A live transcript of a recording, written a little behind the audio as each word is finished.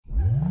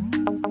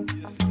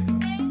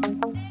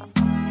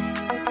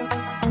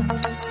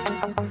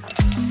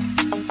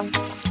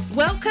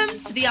Welcome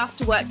to the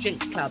After Work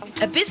Drinks Club,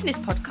 a business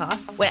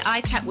podcast where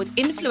I chat with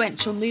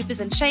influential movers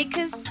and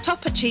shakers,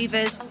 top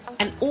achievers,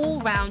 and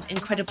all-round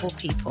incredible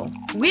people.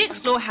 We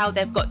explore how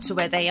they've got to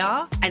where they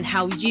are and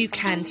how you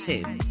can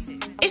too.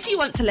 If you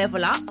want to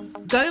level up,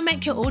 go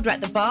make your order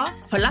at the bar,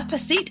 pull up a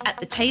seat at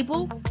the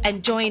table,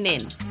 and join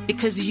in,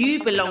 because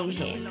you belong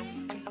here.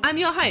 I'm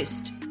your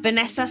host,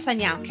 Vanessa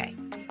Sanyauke,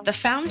 the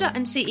founder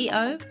and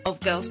CEO of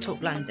Girls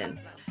Talk London,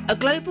 a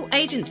global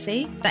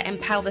agency that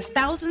empowers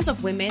thousands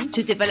of women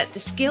to develop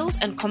the skills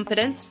and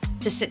confidence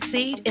to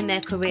succeed in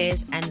their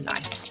careers and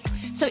life.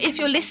 So if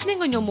you're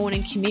listening on your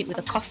morning commute with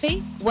a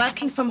coffee,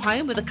 working from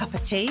home with a cup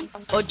of tea,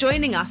 or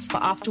joining us for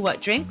after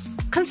work drinks,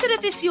 consider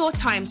this your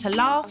time to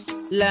laugh,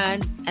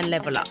 learn, and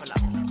level up.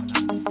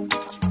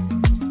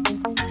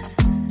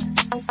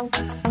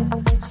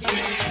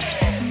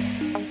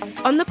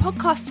 On the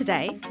podcast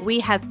today,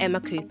 we have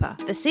Emma Cooper,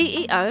 the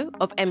CEO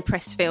of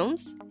Empress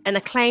Films, an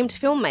acclaimed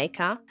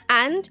filmmaker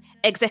and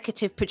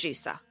executive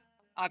producer.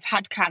 I've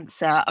had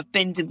cancer, I've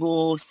been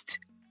divorced,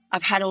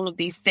 I've had all of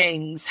these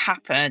things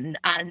happen,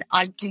 and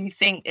I do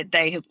think that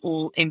they have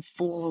all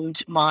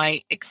informed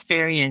my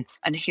experience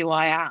and who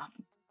I am.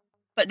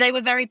 But they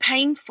were very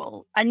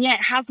painful, and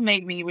yet has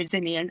made me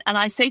resilient. And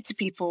I say to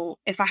people,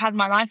 if I had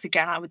my life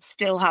again, I would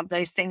still have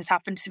those things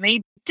happen to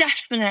me.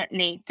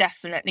 Definitely,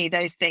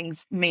 those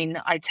things mean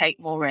that I take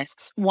more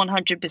risks,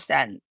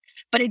 100%.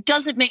 But it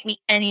doesn't make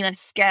me any less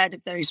scared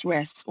of those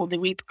risks or the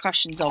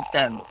repercussions of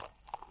them.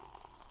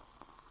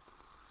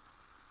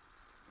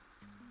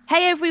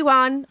 Hey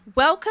everyone,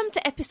 welcome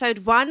to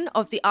episode 1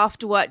 of the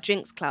After Work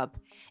Drinks Club.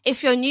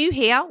 If you're new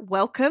here,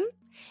 welcome.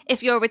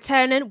 If you're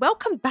returning,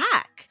 welcome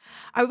back.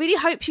 I really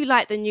hope you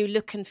like the new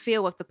look and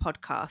feel of the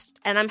podcast,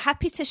 and I'm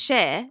happy to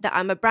share that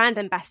I'm a brand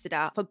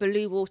ambassador for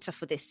Blue Water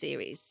for this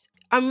series.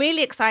 I'm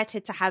really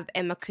excited to have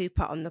Emma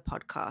Cooper on the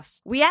podcast.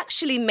 We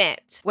actually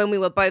met when we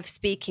were both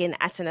speaking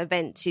at an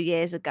event 2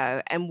 years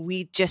ago, and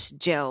we just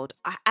gelled.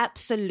 I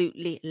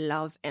absolutely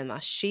love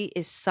Emma. She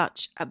is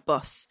such a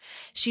boss.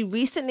 She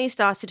recently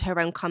started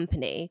her own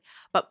company,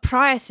 but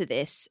prior to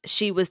this,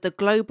 she was the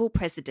global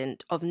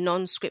president of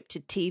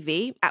non-scripted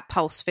TV at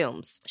Pulse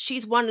Films.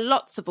 She's won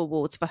lots of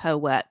awards for her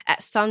work at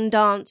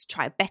Sundance,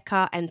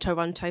 Tribeca, and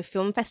Toronto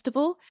Film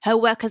Festival. Her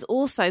work has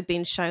also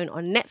been shown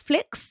on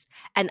Netflix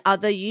and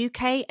other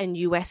UK and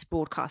US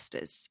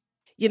broadcasters.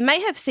 You may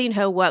have seen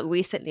her work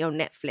recently on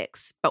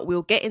Netflix, but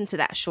we'll get into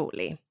that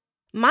shortly.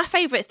 My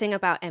favourite thing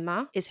about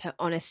Emma is her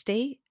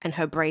honesty and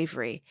her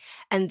bravery,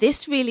 and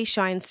this really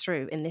shines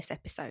through in this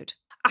episode.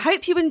 I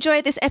hope you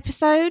enjoyed this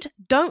episode.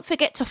 Don't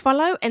forget to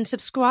follow and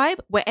subscribe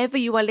wherever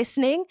you are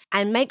listening,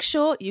 and make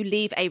sure you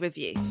leave a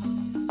review.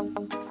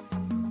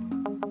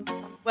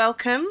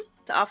 Welcome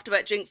to After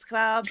Work Drinks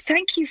Club.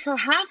 Thank you for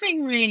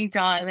having me,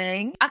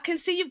 darling. I can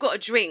see you've got a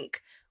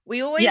drink. We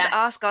always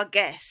ask our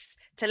guests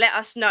to let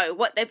us know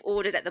what they've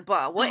ordered at the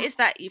bar. What is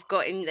that you've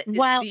got in this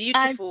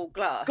beautiful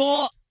glass?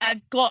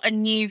 I've got a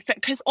new,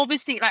 because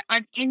obviously like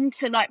I'm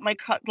into like my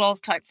cut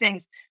glass type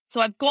things. So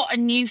I've got a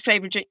new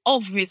favourite drink.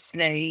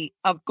 Obviously,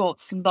 I've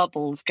got some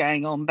bubbles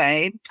going on,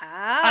 babes.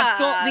 I've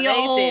got the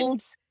amazing.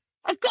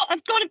 I've got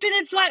a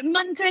bit of like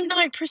Monday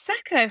night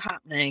Prosecco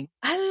happening.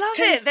 I love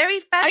it. Very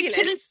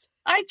fabulous.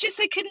 I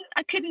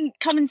couldn't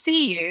come and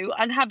see you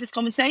and have this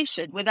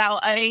conversation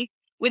without a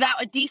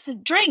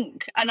decent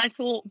drink. And I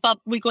thought, but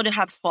we got to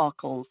have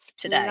sparkles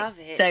today. Love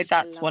it. So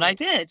that's what I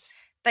did.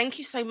 Thank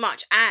you so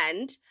much.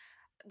 And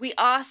we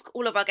ask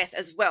all of our guests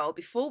as well,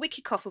 before we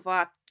kick off with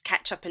our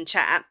catch up and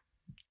chat,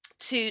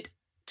 to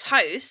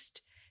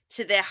toast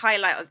to their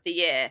highlight of the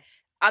year.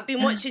 I've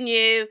been watching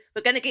you.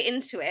 We're going to get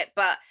into it,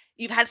 but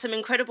you've had some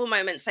incredible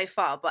moments so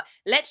far. But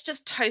let's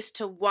just toast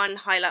to one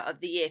highlight of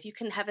the year. If you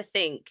can have a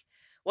think,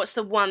 what's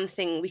the one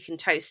thing we can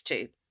toast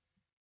to?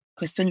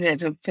 It's been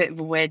a bit of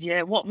a weird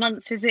year. What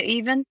month is it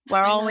even?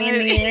 Where are we in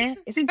the year?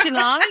 Is it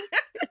July?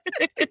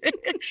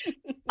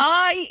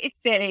 I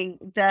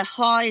think the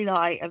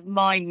highlight of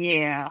my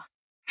year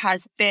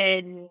has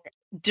been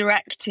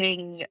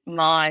directing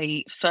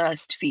my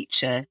first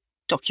feature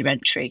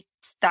documentary.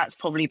 That's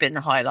probably been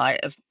the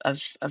highlight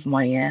of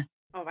my year.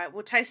 All right,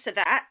 we'll toast to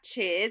that.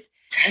 Cheers.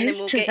 Toast and then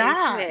we'll to get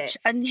that. into it.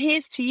 And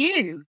here's to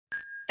you.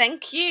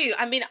 Thank you.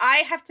 I mean, I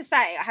have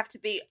to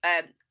be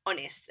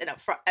honest and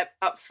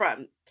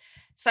upfront.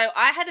 So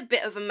I had a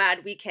bit of a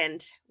mad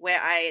weekend where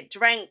I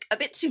drank a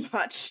bit too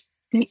much.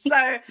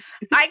 So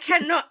I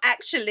cannot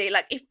actually,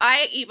 like, if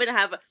I even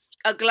have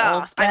a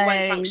glass, I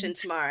won't function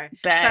tomorrow.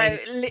 So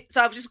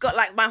I've just got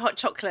like my hot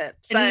chocolate.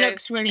 So it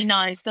looks really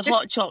nice. The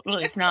hot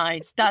chocolate is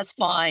nice. That's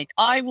fine.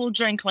 I will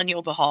drink on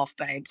your behalf,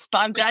 babes. But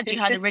I'm glad you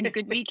had a really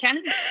good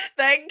weekend.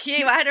 Thank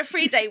you. I had a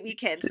 3-day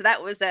weekend, so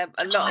that was a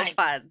lot of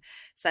fun.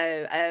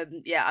 So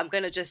I'm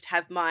going to just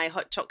have my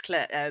hot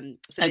chocolate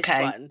for this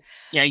one.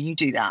 Yeah, you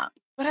do that.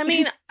 But I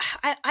mean,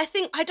 I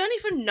think I don't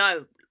even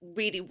know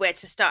really where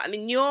to start. I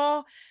mean,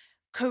 your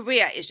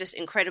career is just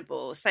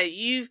incredible. So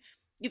you've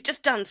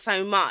just done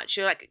so much.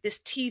 You're like this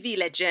TV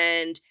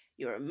legend.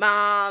 you're a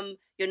mom,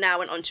 you're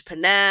now an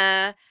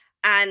entrepreneur.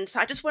 And so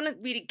I just want to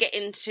really get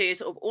into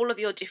sort of all of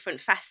your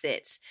different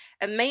facets.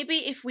 And maybe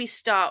if we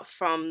start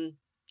from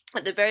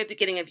at the very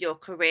beginning of your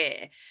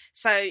career.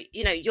 So,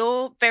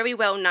 you're very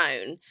well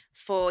known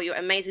for your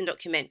amazing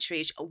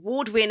documentaries,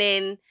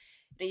 award-winning.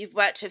 You've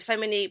worked with so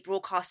many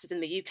broadcasters in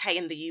the UK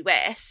and the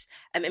US,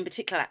 in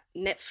particular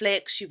like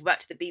Netflix. You've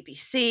worked at the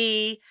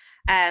BBC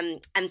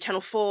and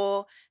Channel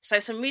 4. So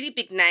some really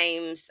big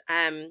names,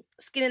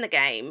 skin in the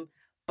game.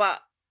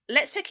 But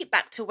let's take it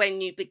back to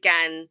when you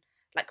began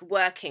like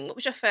working. What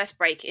was your first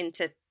break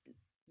into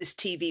this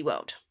TV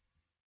world?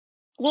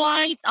 Well,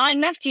 I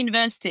left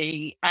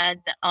university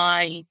and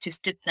I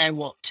just didn't know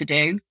what to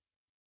do.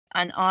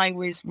 And I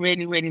was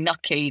really, really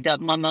lucky that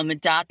my mum and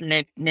dad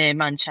lived near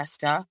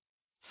Manchester.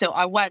 So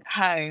I went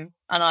home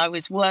and I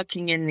was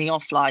working in the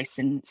off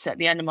license at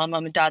the end of my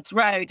mum and dad's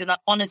road. And I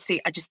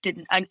just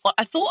didn't. I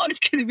thought I was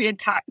going to be a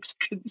tax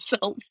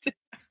consultant.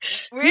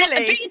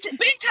 Really?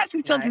 Being a tax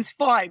consultant is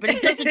fine, but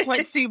it doesn't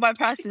quite suit my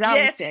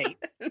personality.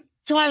 Yes.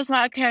 So I was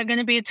like, okay, I'm going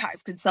to be a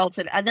tax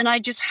consultant. And then I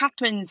just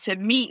happened to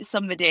meet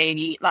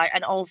somebody, like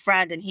an old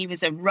friend, and he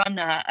was a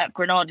runner at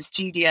Granada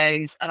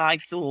Studios. And I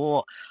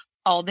thought,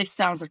 oh, this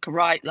sounds like a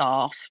right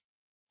laugh.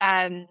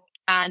 And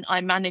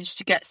I managed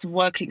to get some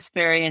work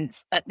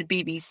experience at the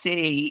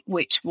BBC,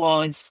 which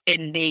was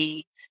in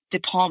the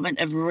Department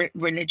of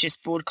Religious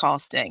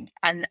Broadcasting.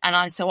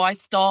 So I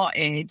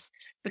started,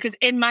 because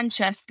in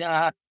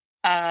Manchester,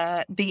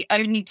 the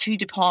only two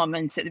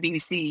departments at the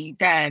BBC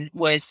then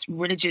was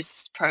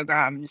religious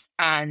programs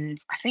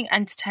and I think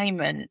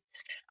entertainment.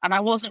 And I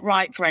wasn't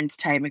right for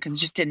entertainment because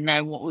I just didn't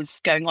know what was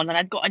going on. And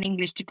I'd got an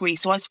English degree,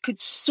 so I could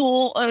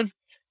sort of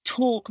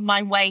talk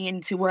my way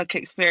into work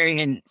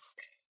experience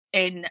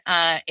in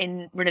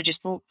religious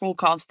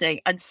broadcasting.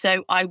 And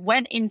so I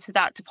went into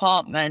that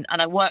department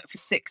and I worked for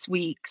 6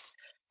 weeks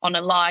on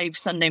a live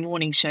Sunday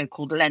morning show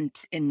called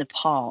Lent in the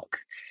Park.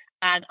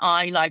 And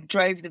I like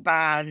drove the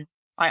van.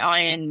 I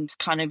ironed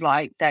kind of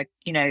like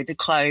the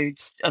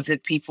clothes of the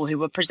people who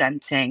were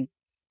presenting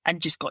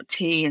and just got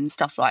tea and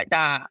stuff like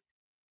that.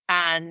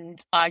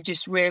 And I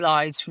just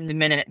realized from the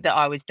minute that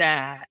I was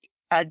there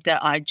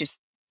that I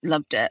just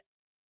loved it.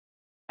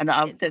 And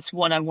that's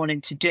what I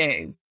wanted to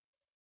do.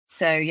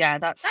 So, yeah,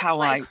 that's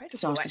how I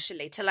started.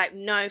 Actually, to like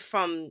know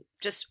from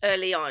just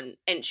early on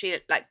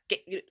entry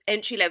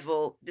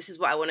level, this is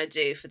what I want to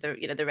do for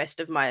the rest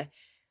of my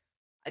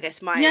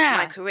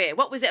my career.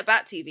 What was it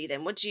about TV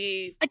then? What do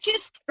you? I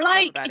just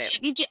like,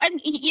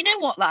 and you know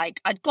what?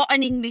 Like, I'd got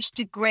an English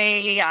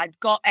degree, I'd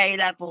got A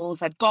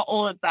levels, I'd got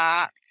all of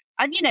that.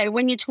 And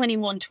when you're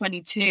 21,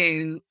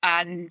 22,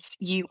 and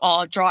you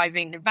are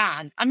driving the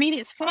van, I mean,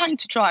 it's fine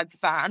to drive the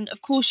van.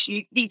 Of course,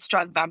 you need to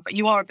drive the van, but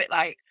you are a bit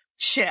like,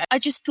 shit. I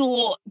just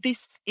thought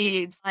this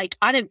is like,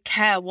 I don't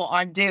care what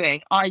I'm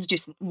doing. I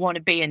just want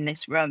to be in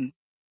this room.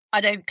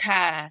 I don't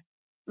care.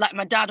 Like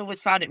my dad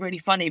always found it really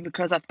funny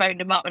because I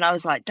phoned him up and I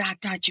was like,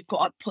 Dad, you've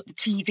got to put the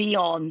TV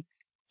on.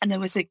 And there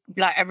was a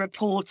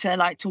reporter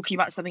like talking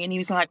about something and he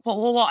was like,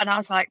 what? And I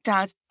was like,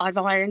 Dad, I've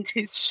ironed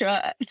his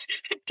shirt.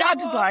 Dad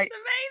was like,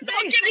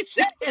 not going to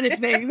say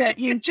anything that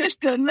you've just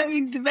done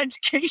loads of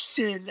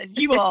education and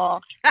you are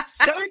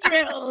so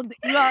thrilled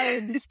that you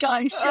ironed this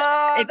guy's shirt.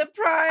 Oh, the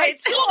pride.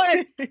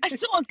 I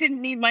sort of didn't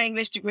need my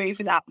English degree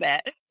for that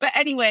bit. But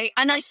anyway,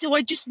 I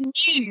just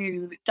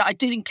knew that I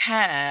didn't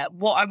care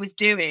what I was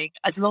doing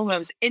as long as I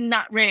was in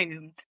that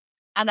room.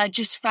 And I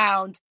just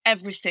found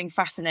everything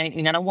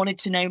fascinating and I wanted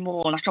to know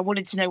more. Like I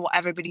wanted to know what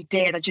everybody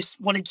did. I just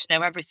wanted to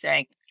know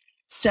everything.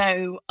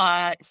 So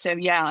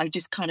yeah, I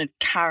just kind of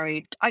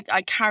carried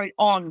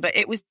on, but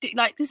it was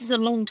like, this is a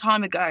long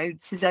time ago.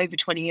 This is over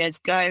 20 years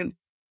ago.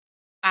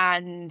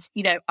 And,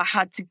 I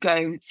had to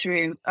go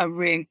through a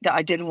route that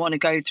I didn't want to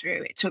go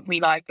through. It took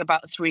me like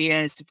about 3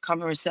 years to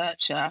become a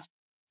researcher.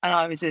 And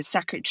I was a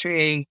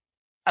secretary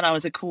and I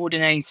was a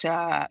coordinator.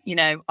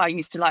 I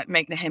used to like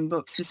make the hymn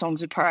books for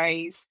Songs of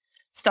Praise.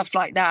 Stuff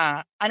like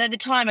that. And at the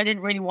time, I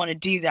didn't really want to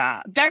do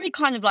that. Very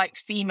kind of like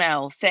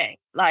female thing.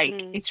 Like,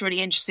 It's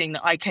really interesting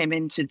that I came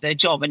into the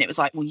job and it was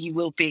like, well, you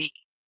will be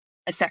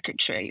a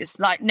secretary. It's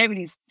like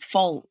nobody's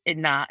fault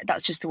in that.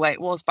 That's just the way it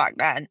was back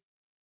then.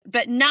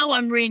 But now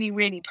I'm really,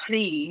 really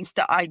pleased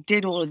that I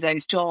did all of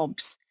those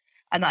jobs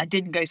and that I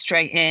didn't go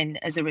straight in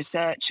as a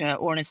researcher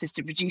or an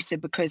assistant producer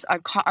because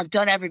I've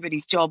done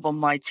everybody's job on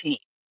my team.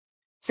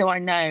 So I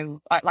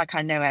know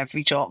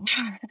every job.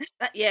 So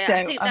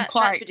I think that's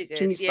really good.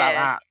 Pleased about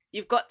that.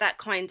 You've got that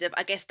kind of,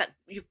 I guess that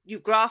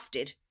you've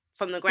grafted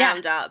from the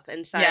ground up.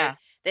 And so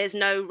there's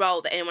no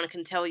role that anyone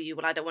can tell you,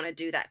 well, I don't want to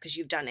do that because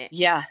you've done it.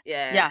 Yeah.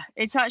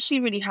 It's actually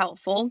really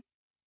helpful.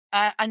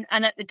 And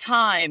at the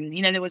time,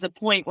 there was a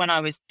point when I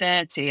was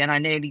 30 and I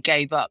nearly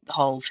gave up the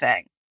whole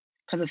thing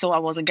because I thought I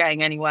wasn't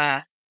going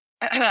anywhere.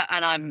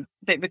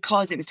 But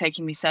because it was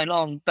taking me so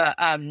long, but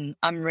I'm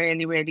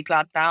really, really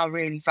glad now. I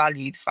really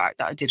value the fact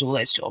that I did all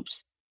those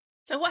jobs.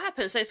 So what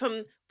happened? So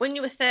from when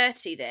you were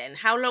 30 then,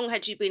 how long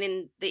had you been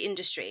in the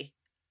industry?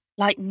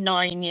 Like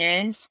 9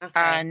 years. Okay.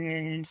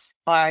 And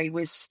I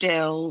was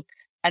still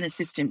an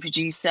assistant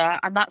producer,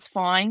 and that's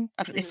fine.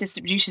 I think the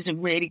assistant producer is a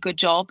really good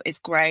job. It's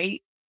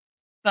great.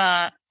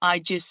 But I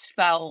just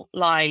felt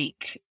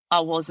like I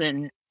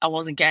wasn't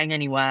getting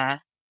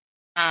anywhere.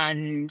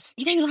 And,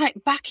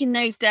 like back in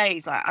those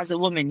days, like as a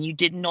woman, you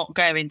did not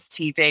go into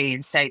TV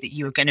and say that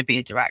you were going to be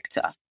a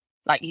director.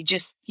 Like you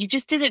just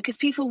did it because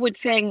people would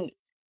think,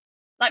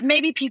 like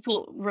maybe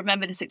people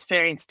remember this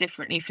experience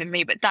differently from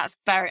me, but that's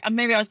and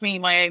maybe I was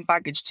bringing my own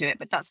baggage to it,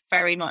 but that's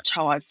very much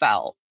how I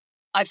felt.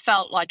 I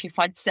felt like if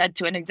I'd said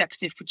to an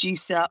executive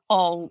producer,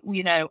 oh,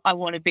 I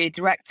want to be a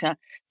director,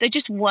 there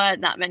just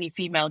weren't that many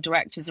female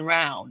directors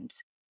around.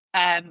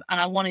 And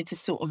I wanted to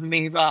sort of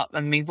move up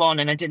and move on,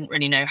 and I didn't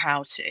really know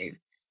how to.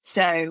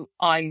 So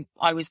I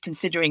was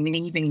considering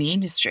leaving the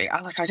industry.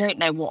 I don't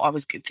know what I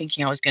was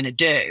thinking I was going to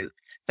do,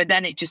 but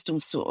then it just all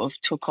sort of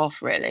took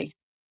off, really.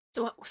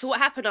 So what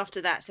happened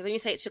after that? So when you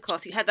say it took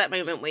off, you had that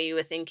moment where you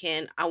were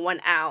thinking, I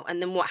want out,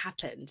 and then what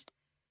happened?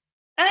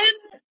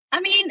 I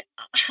mean,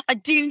 I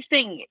do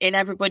think in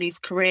everybody's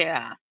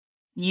career,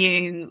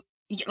 you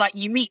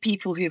meet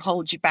people who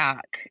hold you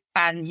back,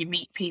 and you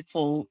meet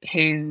people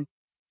who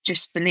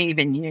just believe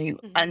in you,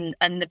 and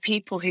the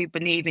people who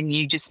believe in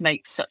you just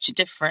make such a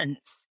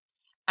difference.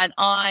 And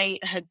I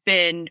had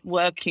been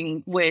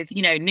working with,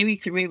 Louis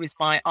Theroux was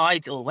my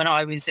idol when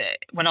I was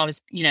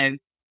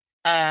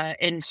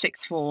in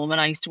sixth form,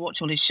 and I used to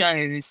watch all his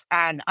shows,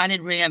 and I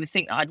didn't really ever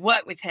think that I'd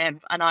work with him,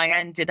 and I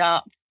ended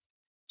up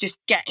just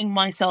getting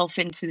myself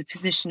into the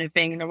position of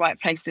being in the right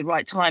place at the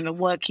right time and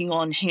working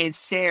on his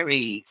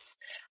series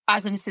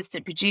as an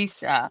assistant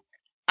producer.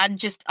 And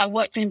I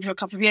worked for him for a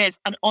couple of years,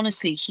 and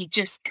honestly, he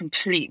just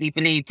completely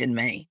believed in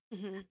me.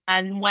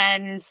 And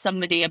when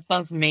somebody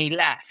above me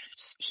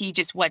left, he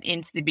just went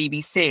into the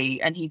BBC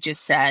and he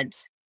just said,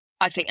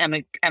 I think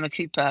Emma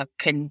Cooper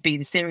can be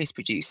the series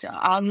producer.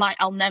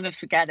 I'll never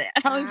forget it.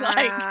 And I was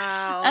like,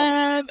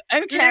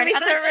 okay. Louis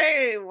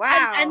Theroux,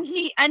 wow. And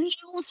he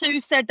also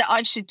said that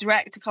I should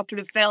direct a couple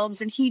of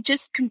films, and he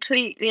just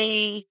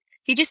completely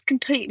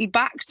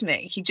backed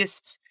me. He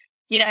just,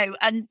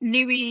 and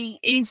Louis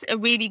is a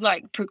really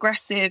like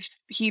progressive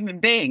human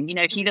being.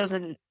 He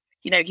doesn't,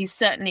 he's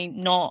certainly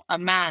not a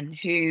man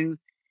who,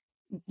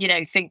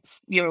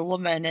 thinks you're a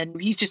woman,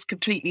 and he's just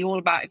completely all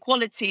about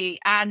equality.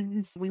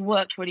 And we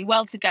worked really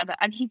well together,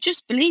 and he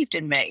just believed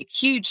in me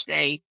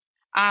hugely.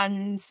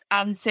 And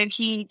so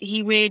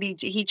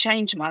he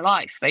changed my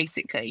life,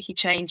 basically. He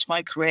changed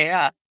my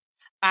career.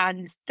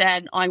 And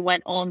then I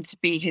went on to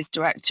be his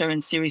director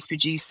and series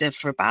producer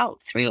for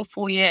about 3 or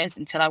 4 years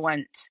until I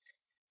went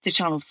to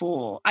Channel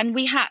 4. And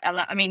we had,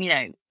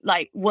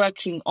 like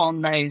working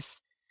on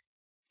those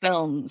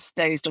films,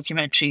 those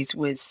documentaries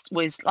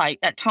was like,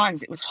 at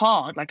times it was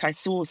hard. Like I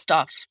saw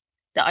stuff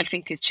that I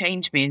think has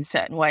changed me in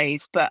certain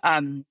ways, but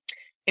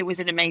it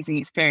was an amazing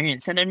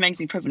experience and an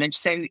amazing privilege.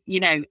 So,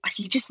 you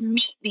just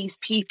meet these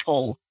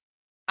people,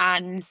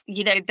 and,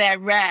 they're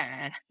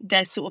rare,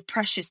 they're sort of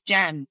precious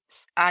gems.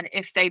 And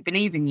if they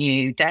believe in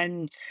you,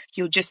 then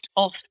you're just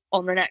off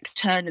on the next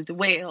turn of the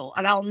wheel.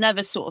 And I'll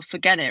never sort of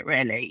forget it,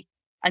 really.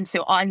 And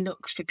so I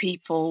look for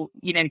people,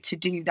 to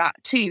do that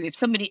too. If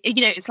somebody,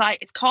 it's like,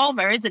 it's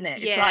karma, isn't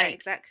it? It's like,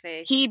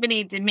 exactly. He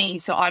believed in me,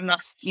 so I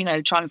must,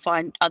 try and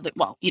find other,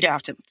 well, you don't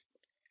have to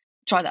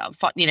try that,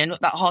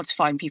 not that hard to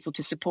find people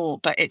to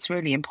support, but it's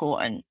really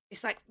important.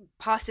 It's like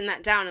passing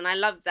that down. And I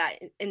love that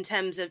in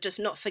terms of just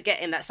not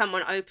forgetting that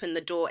someone opened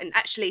the door and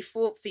actually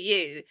fought for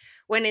you,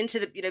 went into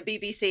the,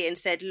 BBC and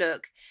said,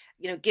 look,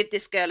 give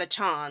this girl a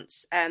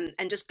chance, and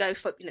just go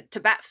for, to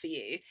bat for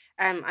you.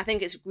 I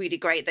think it's really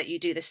great that you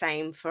do the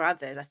same for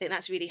others. I think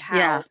that's really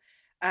how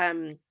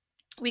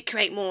we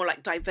create more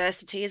like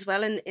diversity as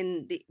well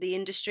in the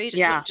industry,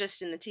 not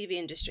just in the TV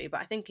industry,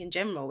 but I think in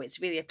general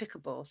it's really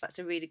applicable. So that's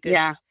a really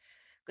good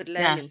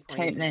learning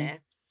point there.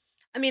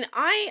 I mean,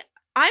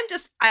 I'm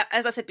just,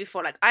 as I said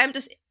before, like I'm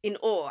just in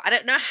awe. I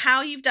don't know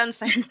how you've done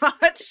so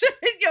much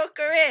in your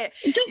career.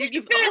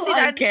 You've obviously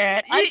done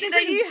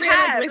it. You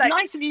have. It's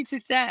nice of you to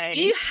say.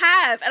 You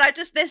have, and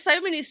there's so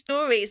many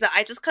stories that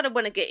I just kind of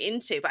want to get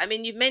into. But I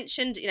mean, you've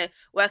mentioned,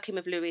 working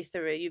with Louis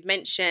Theroux. You've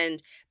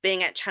mentioned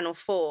being at Channel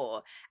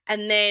 4,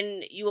 and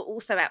then you were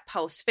also at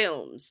Pulse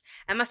Films,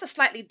 and that's a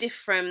slightly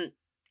different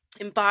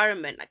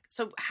environment. Like,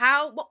 so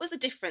what was the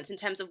difference in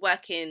terms of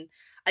working,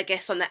 I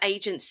guess, on the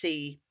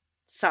agency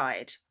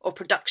side or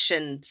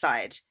production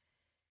side?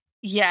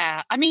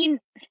 Yeah, I mean,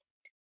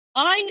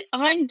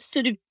 I'm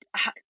sort of,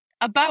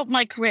 about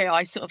my career,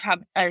 I sort of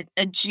have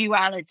a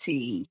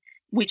duality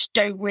which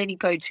don't really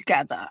go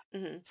together.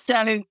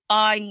 So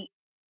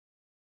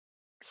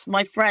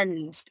my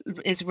friend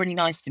is really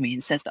nice to me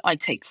and says that I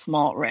take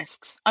smart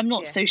risks. I'm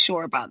not so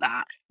sure about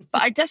that,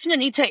 but I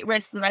definitely take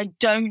risks, and I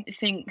don't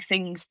think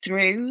things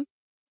through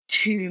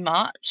too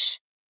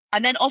much.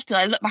 And then often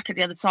I look back at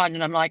the other side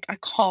and I'm like, I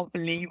can't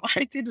believe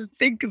I didn't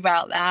think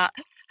about that.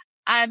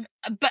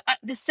 But at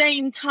the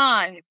same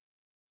time,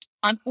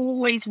 I'm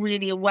always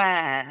really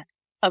aware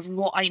of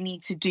what I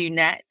need to do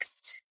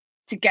next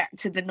to get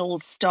to the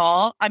North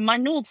Star. And my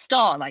North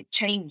Star like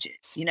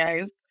changes,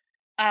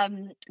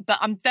 But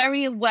I'm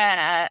very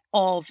aware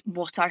of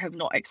what I have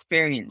not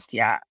experienced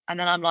yet. And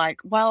then I'm like,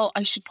 well,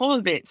 I should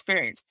probably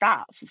experience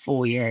that for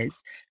 4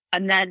 years.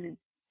 And then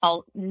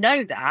I'll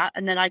know that.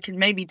 And then I can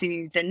maybe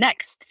do the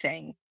next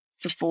thing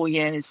for 4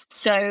 years.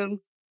 So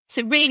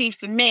really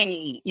for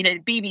me, the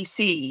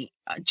BBC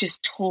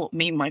just taught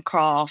me my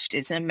craft.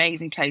 It's an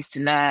amazing place to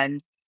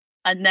learn.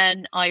 And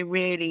then I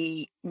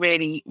really,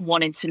 really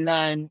wanted to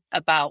learn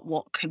about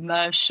what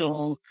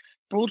commercial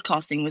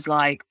broadcasting was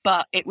like,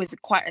 but it was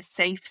quite a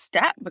safe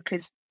step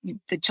because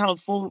the Channel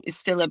 4 is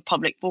still a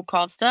public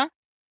broadcaster.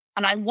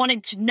 And I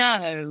wanted to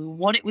know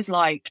what it was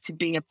like to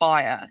be a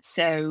buyer.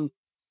 So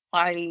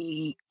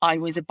I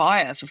was a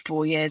buyer for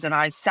 4 years, and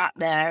I sat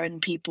there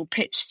and people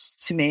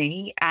pitched to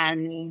me.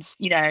 And,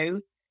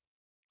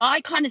 I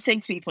kind of say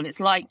to people, it's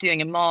like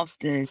doing a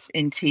master's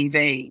in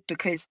TV,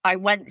 because I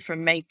went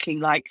from making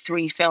like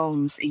 3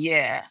 films a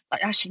year.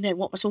 Like, actually, no,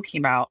 what we're talking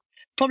about,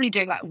 probably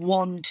doing like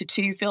 1 to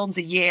 2 films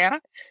a year,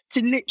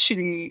 to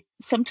literally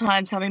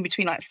sometimes having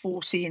between like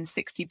 40 and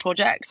 60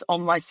 projects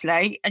on my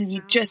slate. And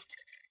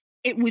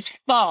it was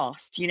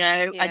fast,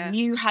 and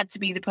you had to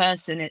be the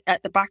person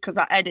at the back of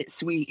that edit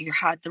suite who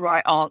had the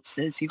right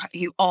answers, who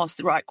asked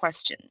the right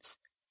questions.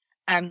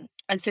 And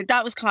so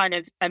that was kind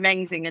of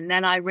amazing. And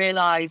then I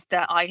realized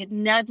that I had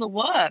never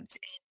worked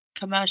in a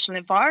commercial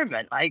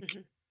environment. Like,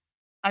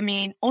 I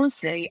mean,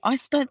 honestly, I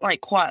spent like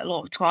quite a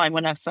lot of time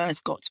when I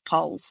first got to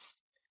Pulse,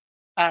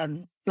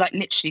 like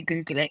literally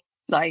Googling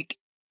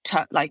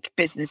like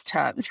business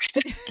terms.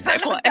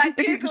 That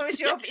Google is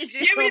your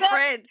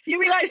friend.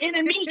 You'd be like in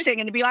a meeting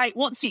and it'd be like,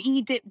 what's your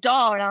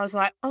EDIPDAR? And I was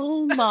like,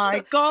 oh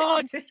my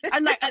God.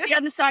 And like at the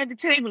other side of the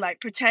table,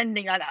 like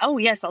pretending like, oh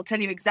yes, I'll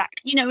tell you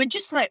exactly, and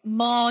just like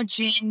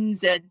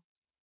margins and,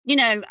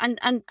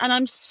 and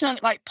I'm so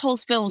like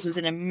Pulse Films was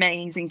an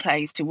amazing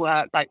place to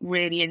work, like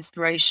really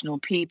inspirational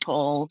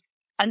people.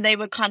 And they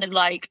were kind of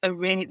like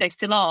they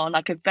still are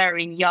like a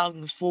very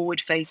young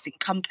forward facing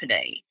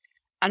company.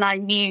 And I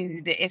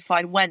knew that if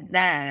I went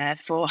there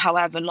for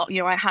however long,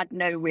 I had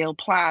no real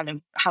plan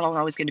of how long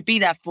I was going to be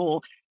there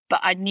for, but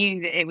I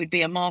knew that it would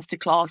be a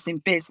masterclass in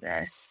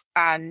business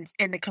and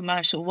in the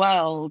commercial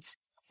world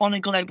on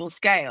a global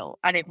scale.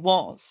 And it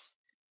was.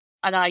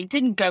 And I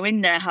didn't go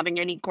in there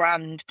having any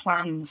grand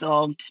plans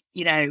of,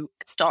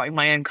 starting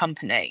my own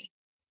company.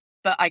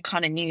 But I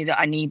kind of knew that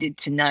I needed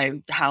to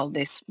know how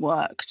this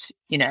worked,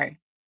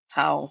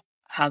 how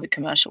the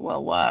commercial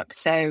world works.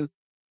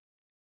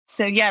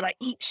 So yeah, like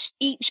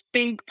each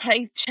big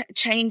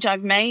change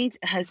I've made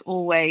has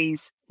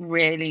always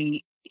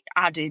really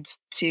added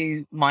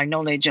to my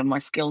knowledge and my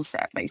skill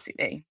set,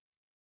 basically.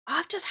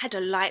 I've just had a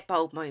light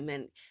bulb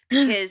moment,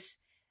 because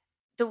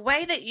the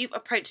way that you've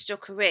approached your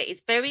career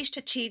is very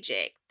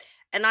strategic.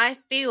 And I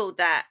feel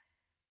that,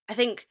 I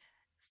think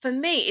for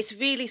me, it's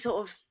really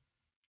sort of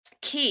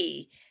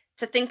key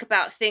to think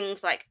about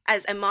things like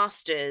as a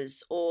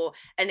master's or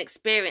an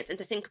experience, and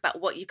to think about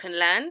what you can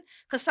learn.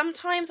 Because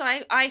sometimes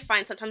I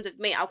find sometimes with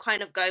me, I'll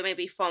kind of go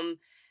maybe from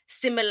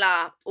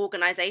similar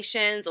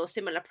organizations or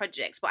similar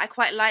projects, but I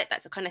quite like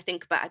that, to kind of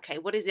think about, okay,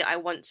 what is it I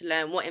want to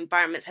learn? What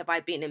environments have I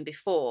been in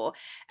before?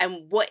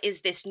 And what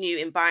is this new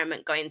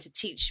environment going to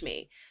teach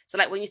me? So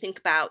like when you think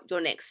about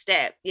your next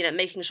step,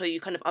 making sure you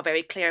kind of are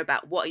very clear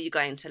about what are you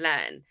going to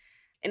learn.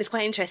 And it's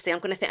quite interesting. I'm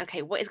going to think,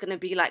 okay, what is going to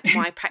be like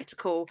my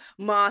practical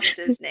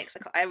master's next?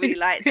 I really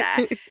like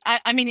that.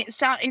 I mean,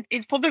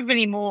 it's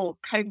probably more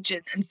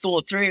cogent and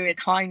thought through in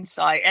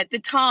hindsight. At the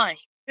time,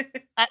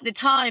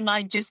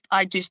 I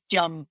just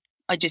jump.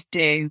 I just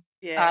do.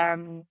 Yeah.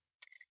 And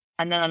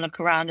then I look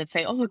around and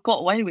say, oh, I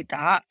got away with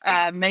that.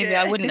 Maybe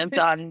I wouldn't have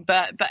done.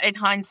 But in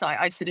hindsight,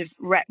 I sort of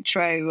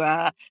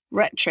retrofit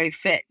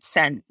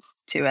sense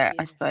to it,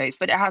 I suppose.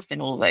 But it has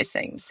been all those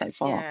things so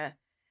far. Yeah.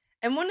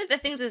 And one of the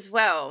things as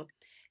well,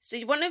 so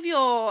one of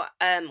your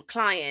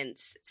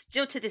clients,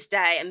 still to this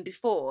day and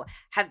before,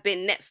 have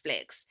been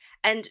Netflix.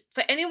 And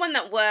for anyone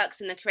that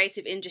works in the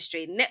creative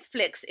industry,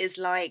 Netflix is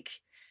like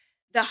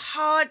the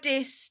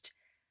hardest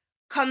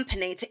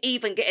company to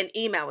even get an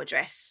email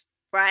address,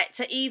 right?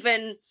 To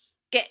even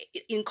get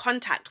in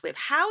contact with.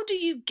 How do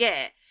you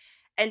get,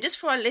 and just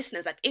for our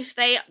listeners, like if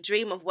they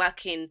dream of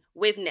working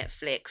with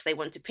Netflix, they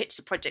want to pitch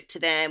the project to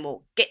them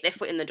or get their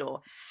foot in the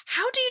door,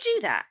 how do you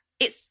do that?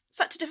 It's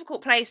such a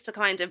difficult place to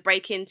kind of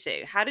break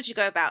into. How did you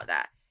go about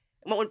that?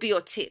 And what would be your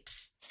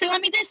tips? So, I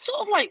mean, there's sort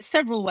of like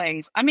several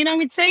ways. I mean, I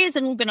would say as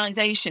an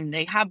organization,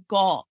 they have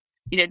got,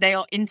 they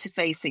are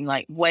interfacing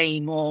like way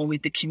more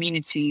with the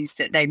communities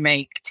that they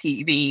make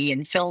TV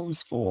and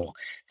films for.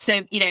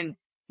 So,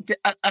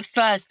 a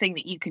first thing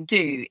that you can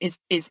do is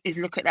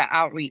look at their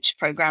outreach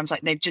programs.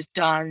 Like they've just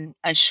done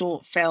a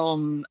short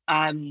film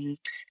kind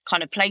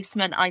of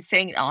placement, I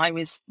think, that I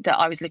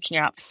was looking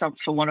at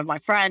for one of my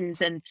friends.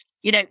 And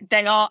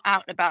they are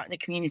out and about in the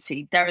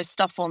community. There is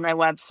stuff on their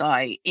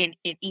website in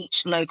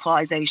each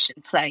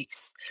localization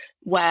place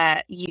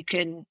where you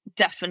can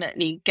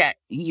definitely get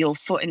your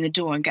foot in the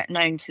door and get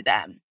known to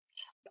them.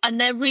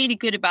 And they're really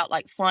good about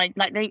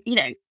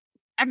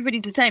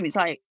everybody's the same. It's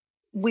like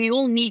we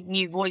all need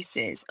new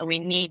voices, and we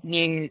need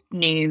new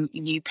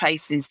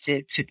places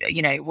to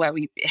where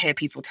we hear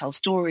people tell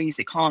stories.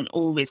 It can't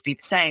always be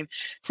the same.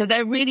 So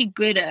they're really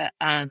good at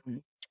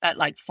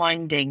like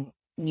finding,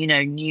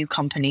 new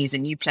companies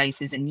and new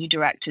places and new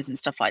directors and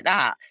stuff like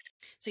that.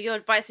 So your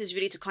advice is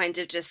really to kind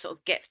of just sort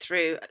of get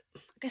through, I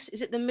guess,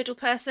 is it the middle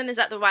person? Is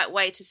that the right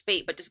way to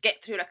speak? But just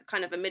get through like a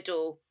kind of a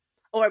middle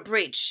or a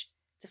bridge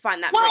to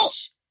find that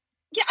bridge.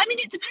 Yeah, I mean,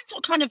 it depends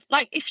what kind of,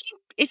 like,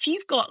 if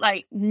you've got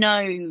like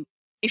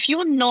if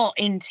you're not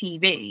in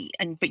TV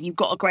but you've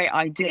got a great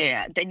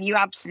idea, then you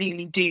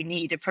absolutely do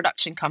need a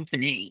production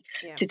company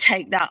to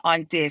take that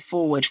idea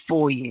forward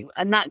for you.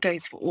 And that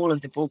goes for all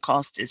of the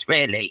broadcasters,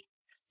 really.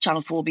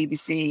 Channel 4,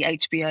 BBC,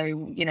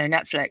 HBO,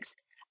 Netflix.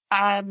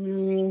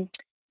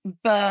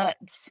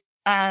 But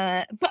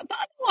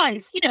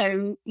otherwise,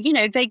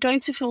 they go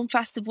to film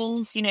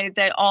festivals,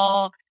 they're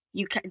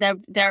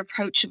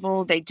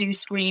approachable. They do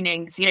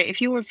screenings.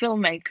 If you're a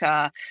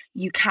filmmaker,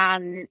 you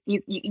can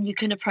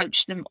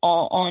approach them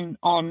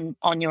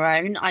on your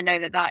own. I know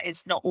that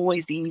is not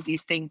always the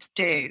easiest thing to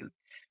do,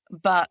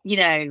 but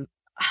you'd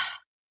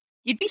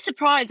be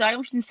surprised. I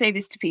often say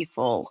this to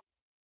people.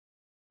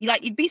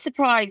 You'd be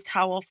surprised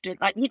how often,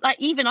 like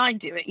even I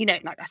do it,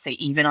 like I say,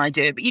 even I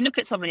do it, but you look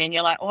at somebody and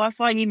you're like, oh, if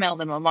I email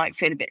them, I might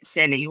feel a bit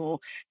silly, or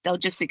they'll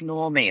just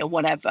ignore me or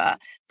whatever.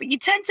 But you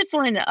tend to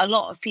find that a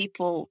lot of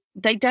people,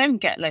 they don't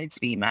get loads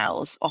of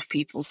emails of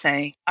people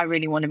saying, I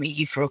really want to meet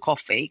you for a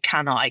coffee.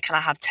 Can I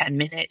have 10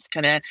 minutes?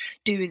 Can I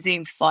do a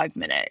Zoom for 5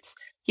 minutes?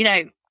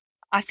 I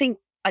think,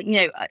 a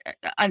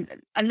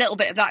little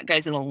bit of that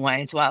goes a long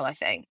way as well, I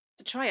think.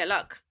 To try your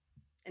luck.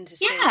 And to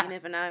see, you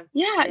never know.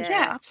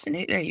 Yeah,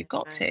 absolutely. You've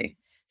got to.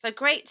 So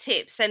great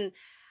tips. And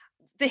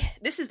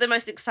this is the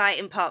most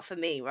exciting part for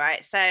me,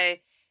 right? So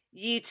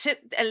you took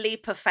a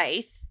leap of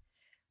faith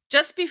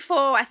just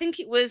before, I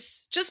think it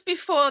was just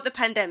before the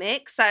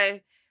pandemic. So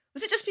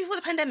was it just before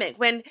the pandemic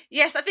when,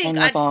 yes, I think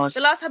the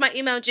last time I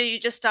emailed you, you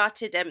just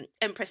started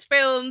Empress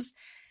Films.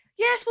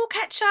 Yes, we'll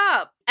catch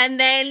up. And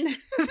then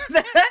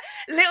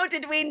little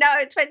did we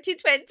know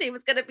 2020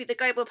 was going to be the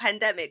global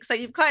pandemic. So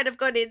you've kind of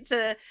gone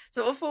into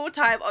sort of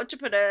full-time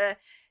entrepreneur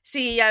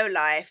CEO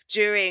life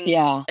during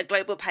a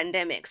global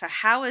pandemic. So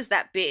how has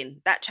that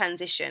been, that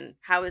transition?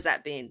 How has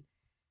that been?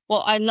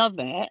 Well, I love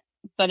it,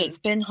 but it's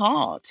been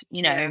hard.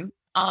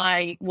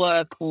 I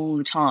work all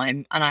the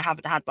time and I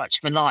haven't had much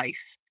of a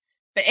life.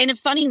 But in a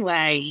funny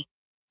way,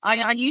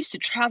 I used to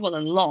travel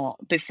a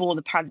lot before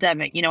the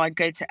pandemic. I'd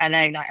go to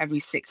LA like every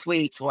 6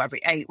 weeks or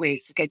every 8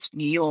 weeks. I'd go to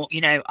New York.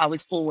 I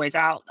was always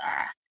out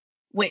there,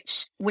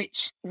 which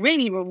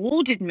really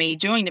rewarded me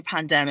during the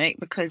pandemic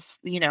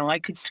because, I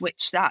could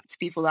switch that to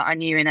people that I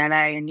knew in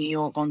LA and New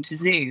York onto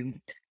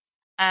Zoom.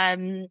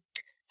 So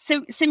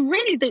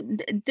really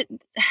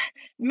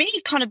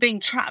me kind of being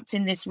trapped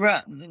in this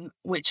room,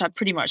 which I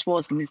pretty much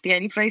was, and it's the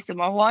only place that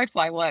my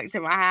Wi-Fi works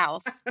in my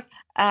house.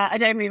 I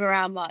don't move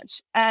around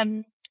much.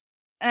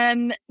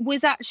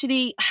 Was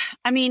actually,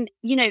 I mean,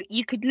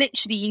 you could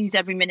literally use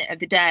every minute of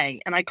the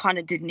day. And I kind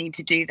of did need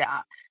to do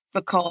that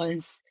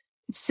because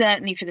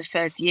certainly for the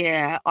first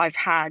year, I've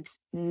had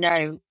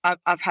no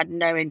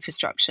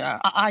infrastructure.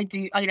 I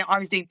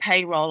was doing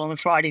payroll on a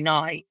Friday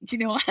night. Do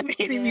you know what I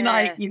mean?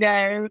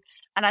 Yeah.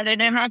 And I don't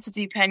know how to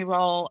do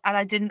payroll, and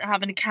I didn't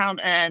have an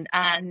accountant,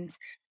 and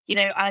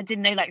I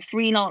didn't know like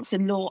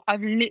freelancer law.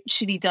 I've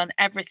literally done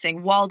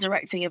everything while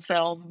directing a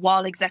film,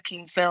 while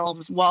executing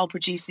films, while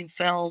producing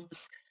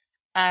films,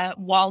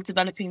 while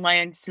developing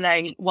my own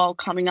slate, while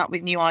coming up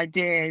with new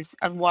ideas,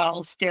 and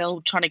while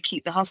still trying to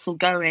keep the hustle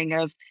going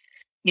of,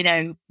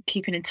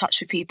 keeping in touch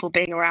with people,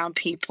 being around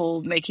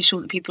people, making sure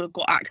that people have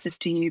got access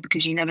to you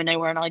because you never know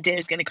where an idea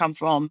is going to come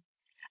from.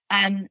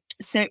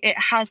 So it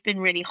has been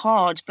really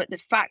hard, but the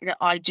fact that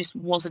I just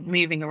wasn't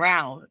moving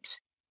around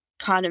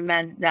kind of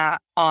meant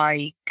that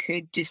I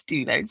could just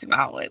do loads of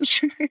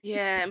hours.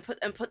 And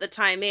put the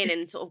time in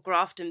and sort of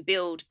graft and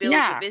build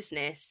your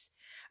business.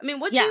 I mean,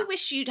 what do you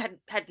wish you'd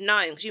had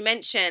known? Because you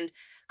mentioned,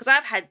 because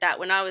I've had that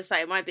when I was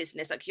starting my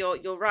business. Like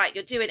you're right,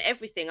 you're doing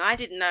everything. I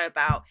didn't know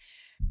about,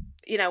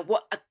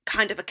 what a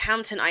kind of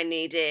accountant I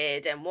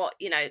needed, and what,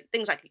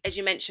 things like, as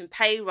you mentioned,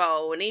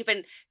 payroll, and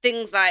even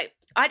things like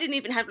I didn't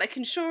even have like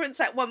insurance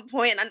at one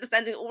point, and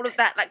understanding all of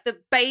that, like the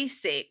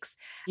basics,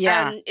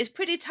 is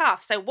pretty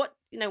tough. So what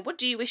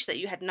do you wish that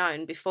you had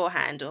known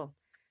beforehand? Or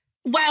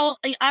well,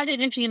 I don't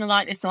know if you're gonna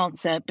like this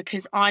answer,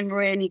 because I'm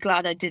really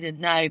glad I didn't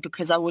know,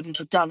 because I wouldn't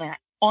have done it.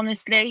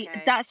 Honestly,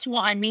 that's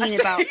what I mean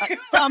about at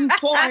some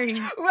point.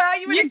 Well,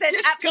 you would have said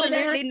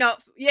absolutely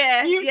not.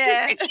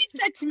 If you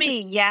said to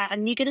me,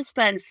 and you're going to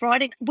spend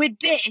Friday with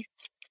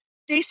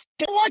this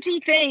bloody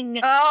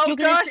thing. Oh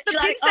gosh, the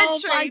like, pin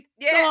century.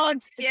 God,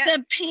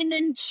 the pin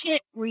and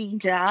chip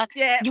reader.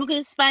 You're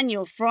going to spend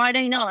your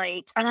Friday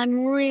night, and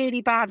I'm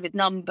really bad with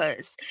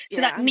numbers.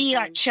 So me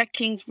like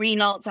checking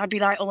freelance, I'd be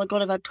like, oh my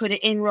God, if I put it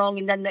in wrong,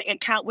 and then the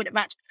account wouldn't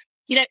match.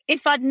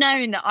 if I'd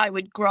known that I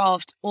would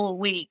graft all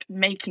week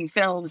making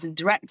films and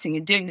directing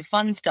and doing the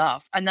fun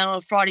stuff, and then on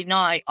a Friday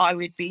night I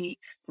would be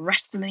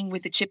wrestling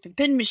with the chip and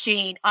pin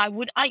machine, I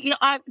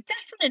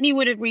definitely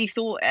would have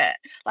rethought it.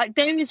 Like,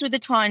 those were the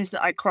times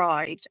that I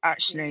cried,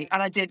 actually,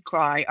 and I did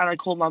cry, and I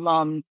called my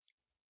mum,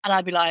 and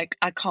I'd be like,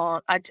 I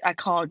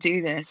can't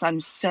do this.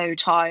 I'm so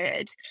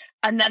tired.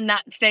 And then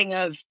that thing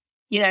of,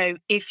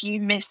 if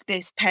you miss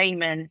this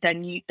payment,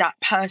 then that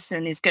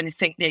person is going to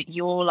think that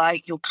you're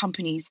like, your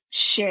company's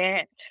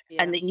shit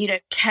and that you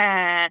don't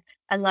care.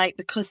 And like,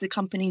 because the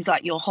company's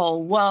like your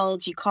whole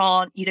world, you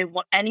don't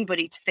want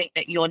anybody to think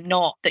that you're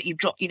not, that you've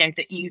dropped,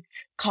 that you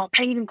can't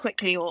pay them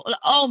quickly, or,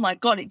 oh my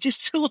God, it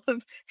just sort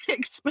of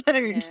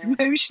explodes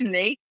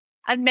emotionally.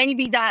 And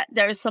maybe that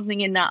there is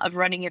something in that of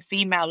running a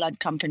female-led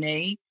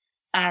company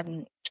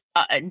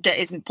that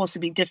isn't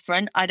possibly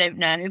different. I don't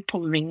know,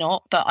 probably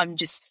not. But I'm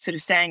just sort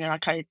of saying,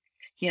 like,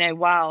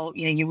 wow,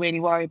 you really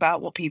worry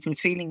about what people are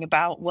feeling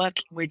about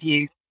working with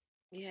you.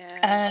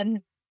 Yeah.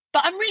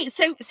 But I'm really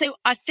so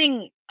I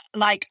think,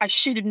 like, I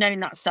should have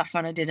known that stuff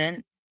and I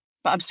didn't.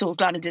 But I'm sort of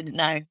glad I didn't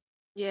know.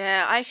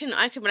 Yeah, I can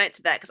relate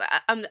to that, because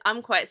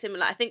I'm quite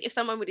similar. I think if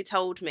someone really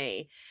told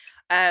me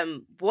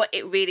what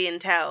it really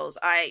entails,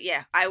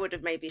 I would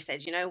have maybe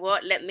said, you know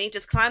what, let me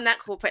just climb that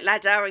corporate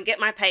ladder and get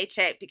my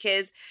paycheck,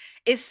 because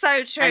it's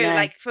so true.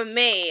 Like, for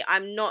me,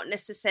 I'm not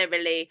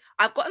necessarily,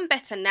 I've gotten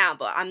better now,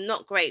 but I'm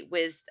not great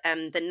with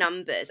the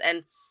numbers.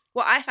 And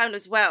what I found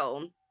as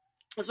well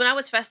was, when I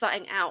was first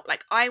starting out,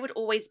 like, I would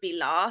always be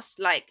last.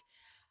 Like,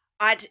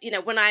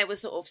 when I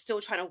was sort of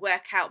still trying to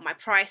work out my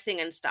pricing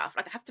and stuff,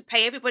 like, I have to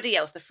pay everybody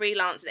else, the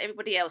freelancers,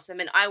 everybody else, and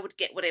then I would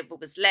get whatever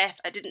was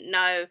left. I didn't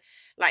know,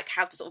 like,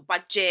 how to sort of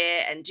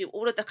budget and do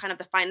all of the kind of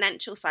the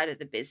financial side of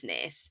the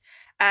business.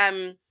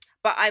 But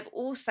I've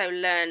also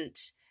learned,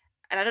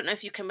 and I don't know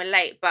if you can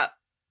relate, but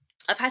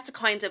I've had to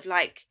kind of,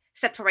 like,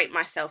 separate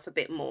myself a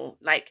bit more.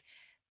 Like,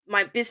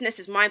 my business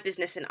is my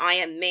business and I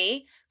am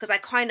me, because I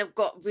kind of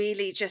got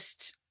really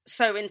just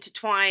so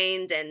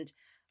intertwined. And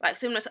like,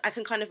 similar to, I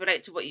can kind of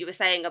relate to what you were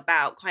saying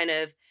about kind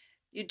of,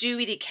 you do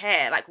really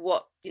care, like,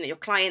 what, your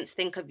clients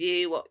think of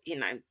you, what,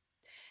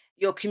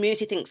 your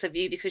community thinks of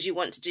you, because you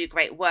want to do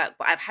great work.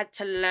 But I've had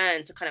to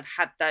learn to kind of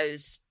have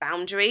those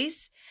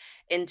boundaries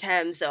in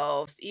terms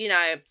of,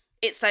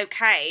 it's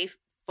okay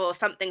for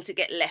something to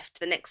get left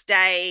the next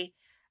day.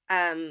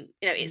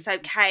 It's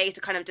okay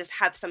to kind of just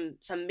have some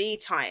me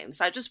time.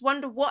 So I just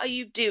wonder, what are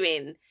you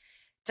doing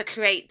to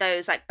create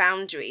those, like,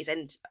 boundaries?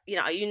 And,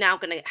 are you now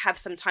going to have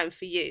some time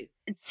for you?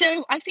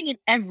 So I think in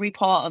every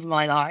part of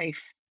my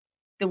life,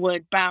 the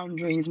word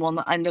boundary is one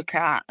that I look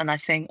at and I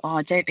think,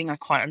 I don't think I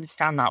quite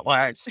understand that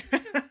word.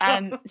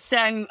 And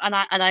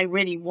I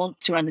really want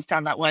to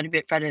understand that word a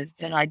bit better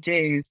than I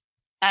do.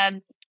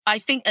 I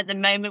think at the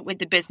moment with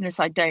the business,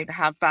 I don't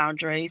have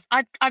boundaries.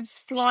 I've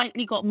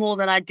slightly got more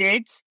than I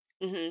did.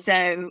 Mm-hmm.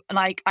 So,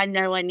 like, I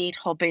know I need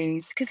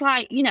hobbies, because,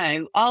 like,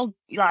 I'll,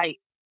 like,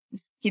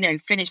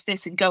 finish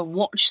this and go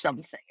watch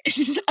something. It's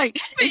just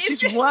like, it's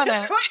just work.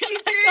 What you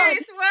do,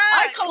 it's work.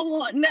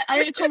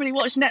 I can't really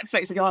watch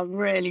Netflix and go, I'm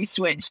really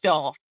switched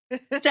off.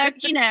 So,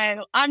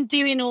 I'm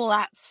doing all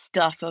that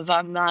stuff of,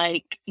 I'm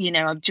like,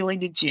 I've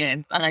joined a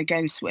gym and I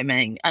go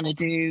swimming and I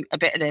do a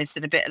bit of this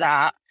and a bit of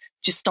that.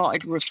 Just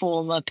started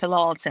Reformer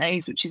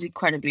Pilates, which is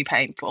incredibly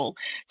painful.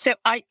 So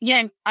I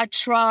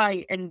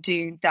try and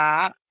do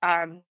that.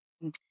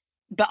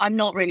 But I'm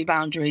not really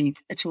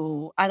boundaried at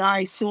all. And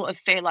I sort of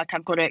feel like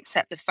I've got to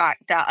accept the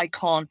fact that I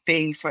can't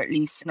be for at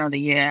least another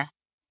year,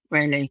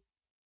 really.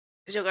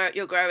 Because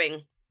you're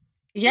growing.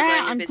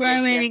 Yeah, I'm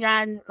growing,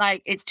 and,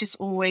 like, it's just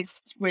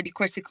always really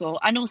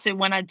critical. And also,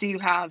 when I do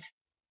have,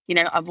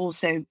 I've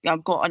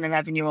got an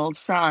 11-year-old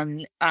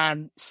son.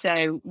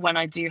 So when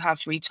I do have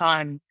free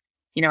time,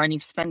 I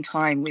need to spend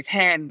time with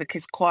him,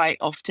 because quite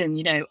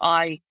often,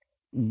 I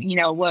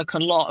work a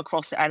lot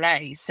across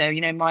LA. So,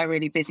 my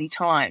really busy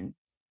time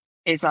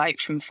is like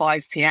from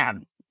 5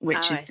 p.m,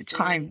 which is the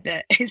time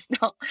that it's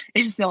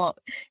not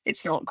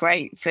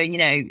great for,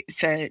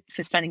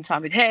 for spending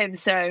time with him.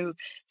 So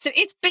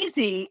it's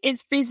busy.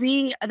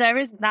 There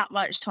isn't that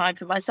much time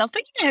for myself,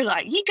 but,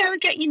 like, you go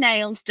and get your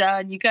nails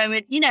done, you go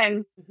and,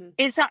 mm-hmm.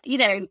 It's that,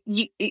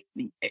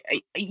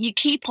 you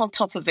keep on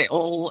top of it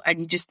all, and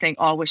you just think,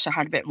 I wish I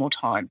had a bit more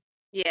time.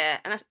 Yeah.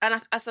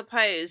 And I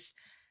suppose,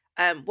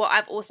 what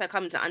I've also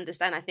come to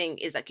understand, I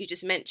think, is, like you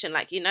just mentioned,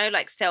 like,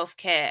 like,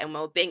 self-care and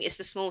well-being, it's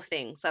the small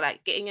things. So,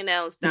 like, getting your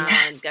nails done,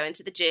 going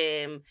to the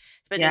gym,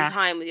 spending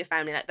time with your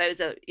family, like,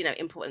 those are,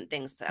 important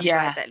things. So I'm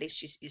glad that at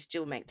least you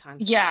still make time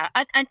for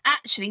that. And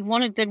actually,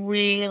 one of the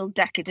real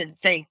decadent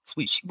things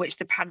which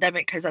the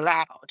pandemic has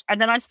allowed, and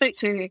then I spoke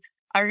to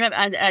I remember,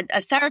 and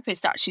a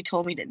therapist actually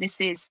told me that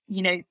this is,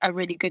 a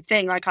really good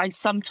thing. Like, I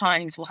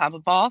sometimes will have a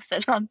bath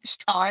at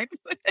lunchtime.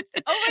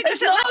 Oh my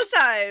gosh, at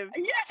lunchtime.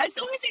 Yeah, as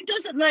long as it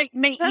doesn't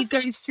make you go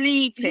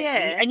sleepy,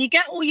 yeah. and you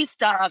get all your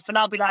stuff, and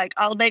I'll be like,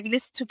 I'll maybe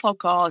listen to a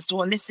podcast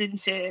or listen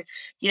to,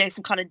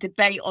 some kind of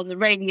debate on the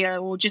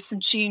radio or just some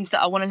tunes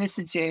that I want to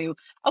listen to.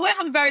 I won't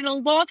have a very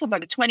long bath. I'm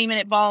like a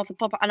 20-minute bath,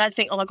 and I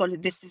think, oh my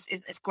God, this is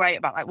it's great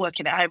about like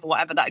working at home or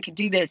whatever, that I can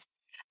do this,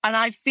 and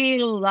I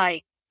feel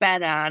like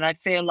better, and I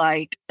feel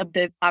like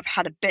I've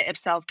had a bit of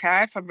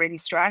self-care if I'm really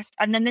stressed.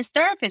 And then this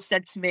therapist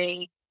said to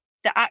me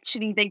that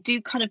actually they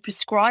do kind of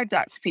prescribe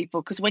that to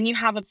people, because when you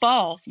have a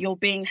bath, you're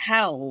being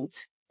held,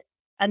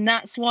 and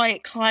that's why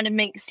it kind of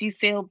makes you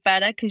feel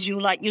better, because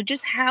you're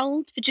just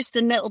held for just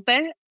a little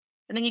bit,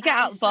 and then you get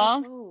out of the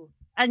bath,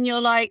 and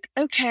you're like,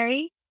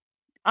 okay,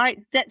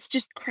 let's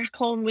just crack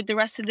on with the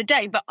rest of the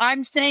day. But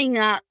I'm saying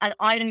that, and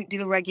I don't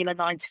do a regular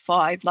 9 to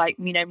 5. Like,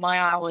 my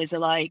hours are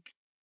like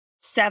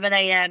 7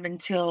 a.m.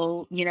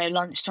 until,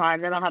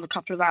 lunchtime. Then I'll have a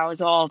couple of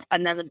hours off.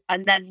 And then,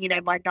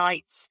 my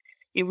nights,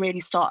 you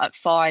really start at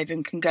 5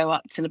 and can go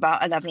up till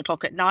about 11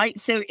 o'clock at night.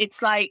 So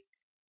it's like,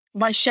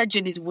 my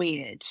schedule is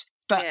weird.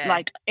 But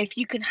like, if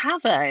you can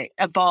have a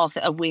bath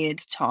at a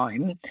weird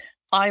time,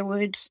 I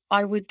would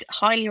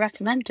highly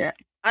recommend it.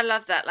 I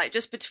love that. Like,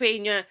 just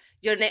between your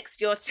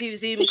 2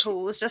 Zoom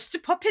calls, just to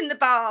pop in the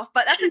bath.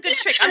 But that's a good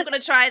trick. I'm going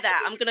to try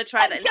that. Because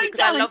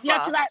I love baths. You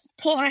have to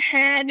put a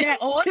hairnet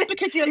on,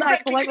 because you're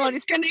like, oh my God,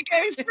 it's going to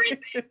go through.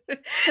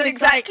 So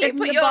exactly.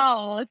 Put your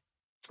bath.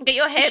 Get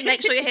your hair.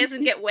 Make sure your hair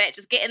doesn't get wet.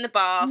 Just get in the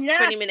bath.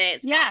 20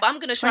 minutes. Yeah. But I'm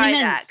going to try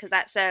that, because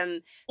that's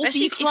Also,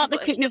 you can't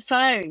look at your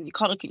phone. You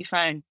can't look at your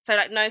phone. So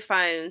like no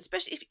phone,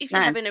 especially if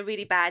you're having a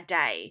really bad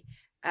day.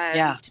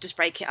 To just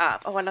break it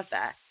up. Oh, I love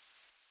that.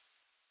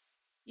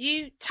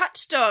 You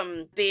touched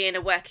on being a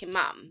working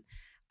mum.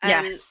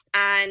 Yes.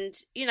 And,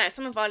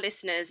 some of our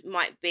listeners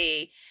might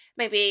be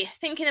maybe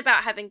thinking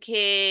about having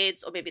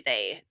kids, or maybe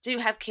they do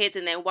have kids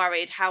and they're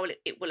worried how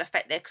it will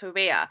affect their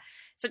career.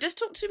 So just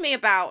talk to me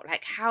about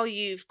like how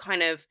you've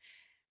kind of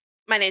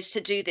managed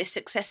to do this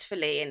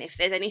successfully, and if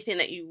there's anything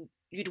that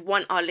you'd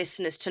want our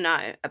listeners to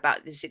know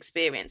about this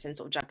experience and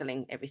sort of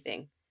juggling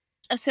everything.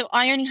 So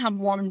I only have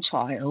one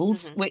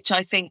child, which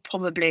I think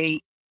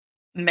probably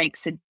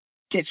makes a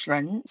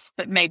difference,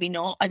 but maybe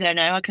not. I don't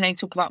know. I can only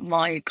talk about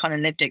my kind of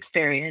lived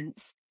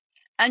experience.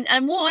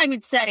 And what I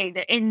would say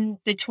that in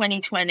the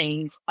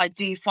 2020s, I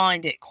do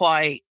find it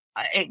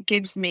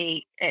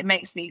it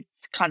makes me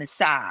kind of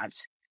sad.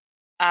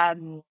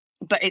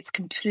 But it's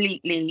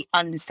completely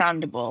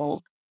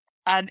understandable.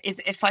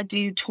 Is if I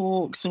do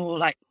talks, or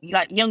like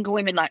younger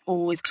women like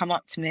always come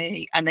up to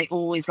me and they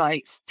always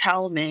like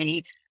tell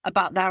me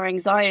about their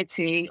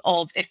anxiety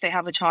of, if they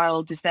have a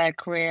child, does their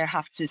career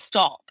have to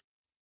stop?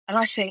 And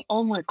I think,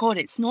 oh my God,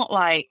 it's not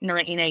like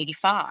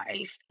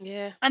 1985.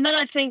 Yeah. And then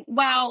I think,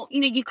 well,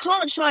 you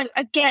can't try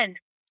again.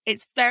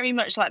 It's very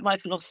much like my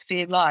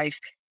philosophy of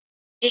life.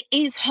 It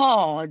is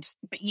hard,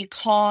 but you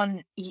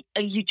can't,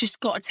 you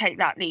just got to take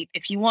that leap.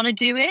 If you want to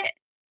do it,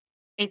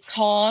 it's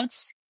hard.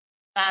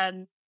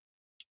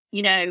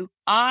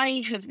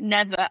 I have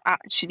never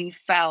actually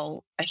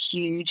felt a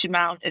huge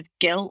amount of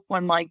guilt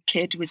when my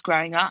kid was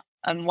growing up,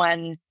 and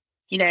when,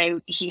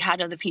 he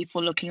had other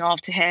people looking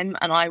after him,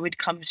 and I would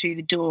come through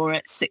the door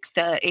at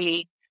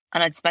 6:30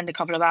 and I'd spend a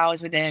couple of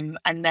hours with him,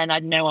 and then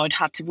I'd know I'd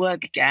have to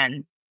work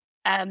again.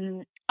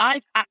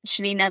 I've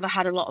actually never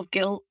had a lot of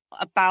guilt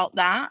about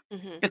that,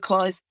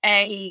 because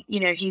I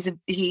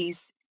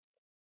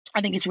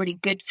think it's really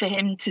good for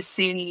him to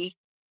see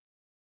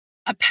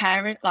a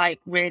parent like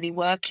really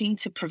working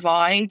to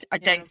provide. I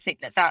don't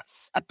think that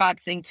that's a bad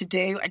thing to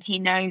do, and he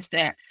knows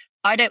that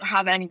I don't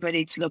have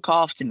anybody to look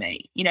after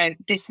me.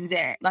 This is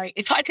it. Like,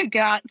 if I could go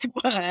out to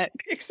work,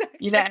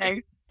 exactly.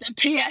 The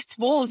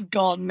PS4's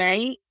gone,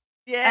 mate.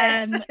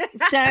 Yes.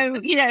 So,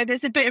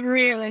 there's a bit of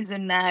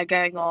realism there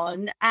going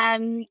on.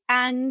 And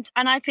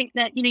I think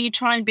that, you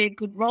try and be a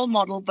good role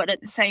model, but at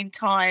the same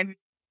time,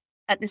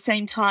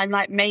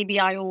 like,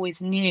 maybe I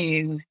always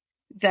knew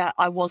that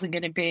I wasn't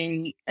going to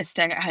be a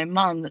stay-at-home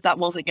mum, that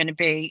wasn't going to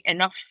be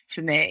enough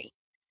for me.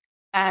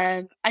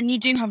 And you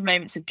do have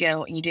moments of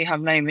guilt, and you do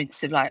have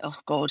moments of like, oh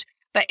God,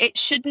 but it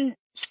shouldn't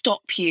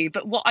stop you.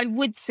 But what I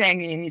would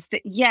say is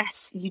that,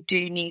 yes, you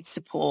do need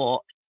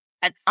support.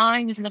 And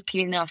I was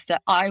lucky enough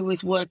that I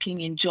was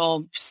working in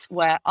jobs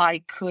where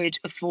I could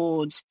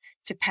afford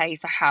to pay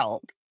for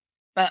help.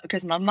 But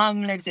because my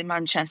mum lives in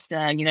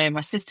Manchester,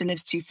 my sister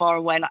lives too far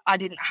away, like, I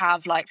didn't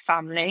have like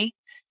family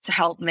to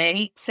help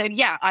me. So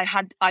yeah, I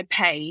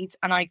paid,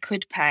 and I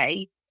could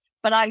pay.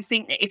 But I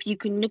think that if you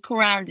can look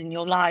around in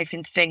your life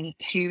and think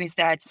who is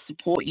there to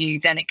support you,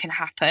 then it can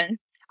happen.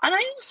 And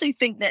I also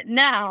think that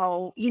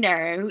now,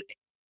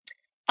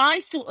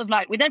 I sort of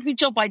like, with every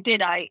job I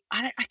did, I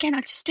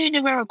just don't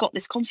know where I got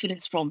this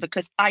confidence from,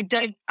 because I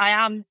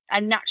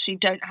naturally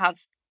don't have,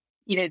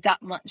 that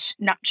much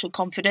natural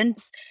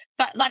confidence.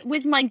 But like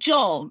with my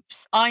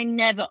jobs, I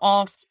never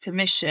asked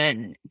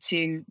permission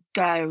to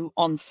go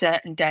on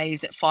certain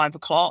days at 5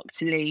 o'clock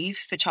to leave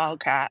for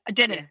childcare. I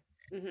didn't.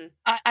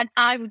 And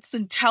I would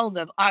sort of tell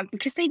them,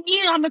 because they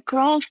knew I'm a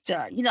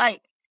grafter. You know,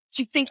 like,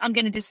 do you think I'm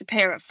going to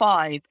disappear at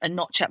 5 and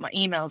not check my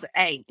emails at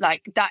 8?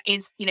 Like, that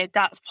is, you know,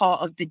 that's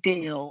part of the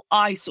deal.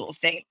 I sort of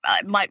think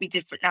it might be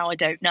different now. I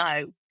don't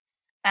know.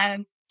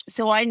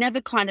 So I never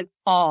kind of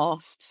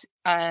asked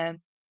to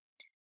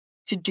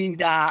do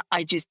that.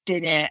 I just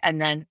did it.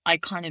 And then I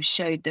kind of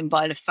showed them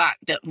by the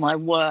fact that my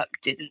work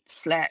didn't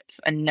slip,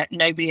 and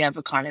nobody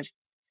ever kind of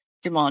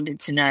demanded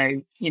to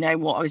know, you know,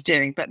 what I was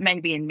doing. But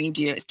maybe in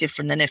media, it's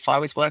different than if I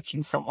was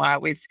working somewhere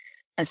with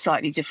a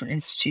slightly different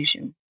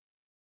institution.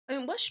 I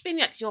mean, what's been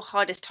like your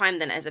hardest time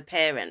then as a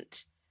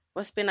parent?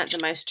 What's been like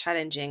the most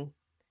challenging?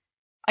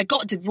 I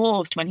got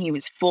divorced when he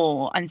was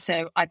 4, and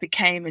so I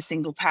became a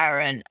single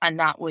parent,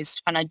 and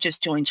I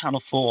just joined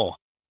Channel 4,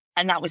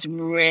 and that was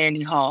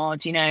really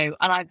hard, you know,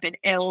 and I've been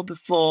ill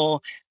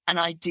before, and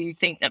I do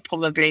think that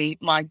probably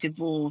my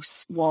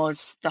divorce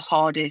was the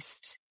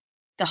hardest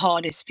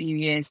few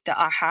years that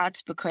I had,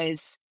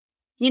 because,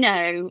 you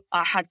know,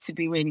 I had to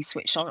be really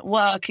switched on at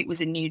work. It was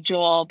a new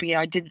job. You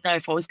know, I didn't know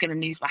if I was going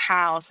to lose my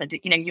house.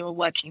 You know, you're a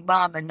working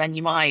mum, and then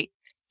you might,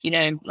 you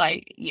know,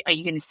 like, are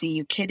you going to see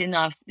your kid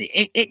enough?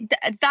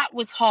 That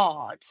was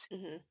hard,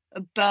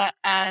 but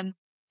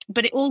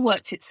it all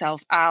worked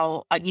itself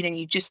out. You know,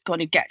 you just got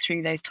to get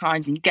through those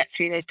times, and you get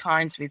through those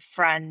times with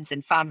friends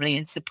and family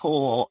and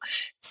support.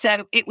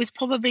 So it was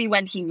probably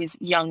when he was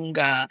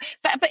younger.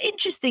 But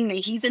interestingly,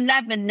 he's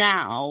 11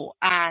 now,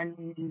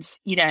 and,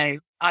 you know,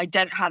 I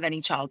don't have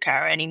any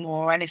childcare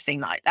anymore or anything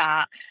like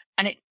that.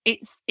 And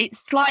it's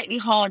slightly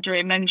harder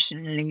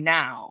emotionally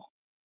now.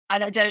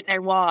 And I don't know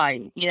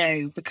why, you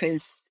know,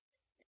 because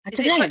I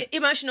don't know.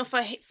 Emotional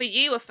for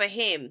you or for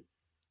him?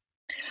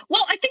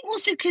 Well, I think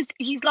also because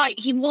he's like,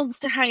 he wants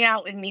to hang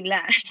out with me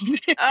less.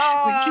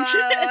 Oh,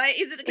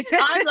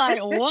 I'm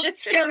like,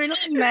 what's going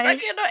on, mate? It's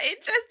like you're not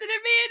interested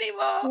in me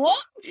anymore.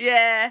 What?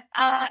 Yeah.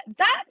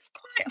 That's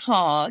quite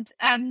hard.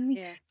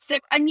 So,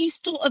 and you're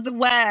sort of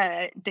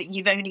aware that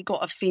you've only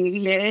got a few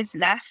years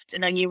left,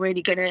 and are you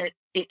really gonna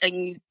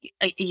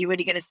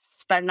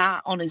spend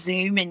that on a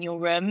Zoom in your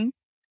room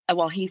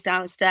while he's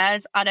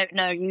downstairs? I don't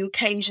know. You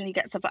occasionally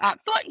get stuff like that,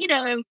 but, you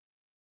know,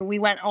 we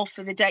went off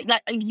for the day.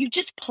 Like, you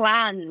just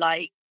plan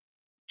like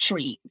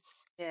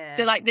treats. Yeah.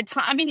 So like the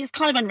time, I mean, it's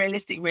kind of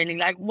unrealistic, really.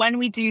 Like, when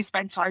we do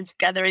spend time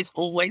together, it's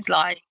always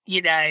like,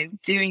 you know,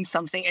 doing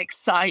something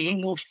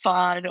exciting or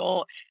fun,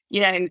 or,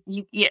 you know,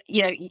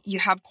 you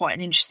have quite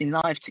an interesting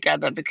life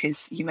together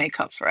because you make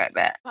up for it a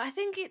bit. But I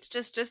think it's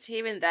just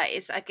hearing that.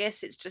 I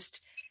guess it's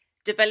just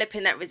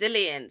developing that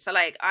resilience. So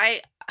like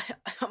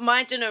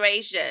my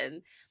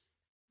generation,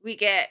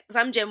 because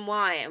I'm Gen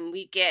Y, and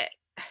we get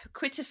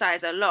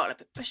criticized a lot,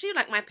 especially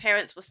like my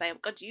parents will say, oh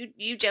God,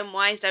 you Gen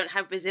Ys don't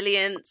have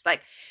resilience,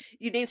 like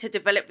you need to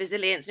develop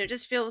resilience. And it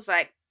just feels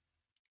like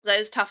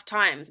those tough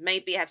times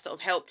maybe have sort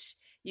of helped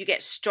you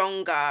get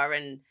stronger,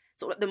 and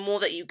sort of the more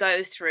that you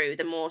go through,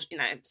 the more, you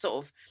know,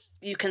 sort of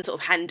you can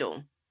sort of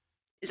handle.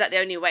 Is that the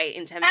only way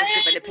in terms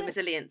of developing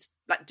resilience,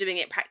 like doing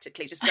it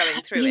practically, just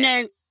going through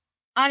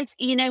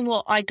you know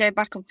what, I go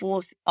back and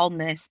forth on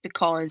this,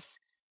 because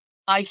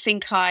I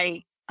think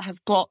I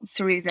have got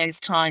through those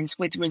times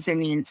with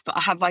resilience, but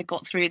have I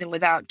got through them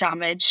without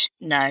damage?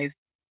 No,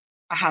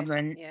 I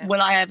haven't. Yeah.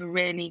 Will I ever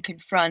really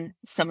confront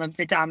some of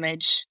the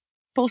damage?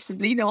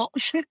 Possibly not.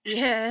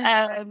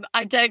 Yeah.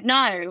 I don't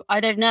know.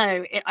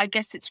 I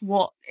guess it's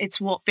what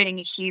being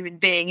a human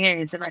being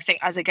is. And I think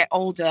as I get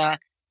older,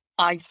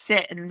 I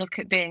sit and look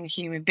at being a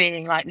human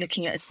being like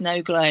looking at a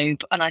snow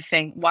globe, and I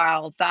think,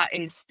 wow,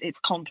 it's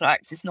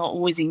complex. It's not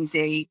always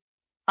easy.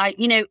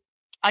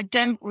 I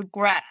don't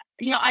regret,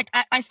 you know,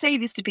 I say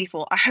this to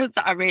people. I hope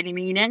that I really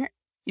mean it,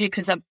 you know,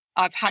 because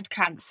I've had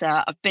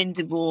cancer, I've been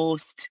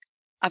divorced,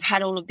 I've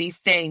had all of these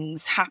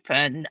things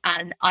happen,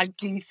 and I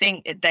do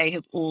think that they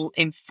have all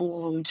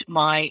informed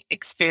my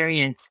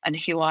experience and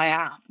who I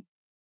am.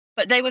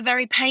 But they were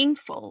very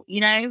painful, you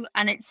know,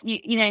 and it's,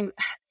 you know,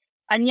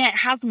 and yet it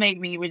has made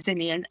me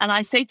resilient. And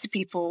I say to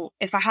people,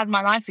 if I had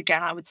my life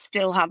again, I would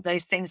still have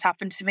those things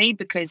happen to me,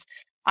 because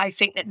I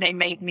think that they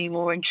made me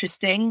more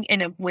interesting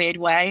in a weird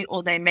way,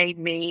 or they made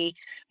me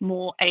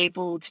more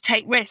able to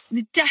take risks.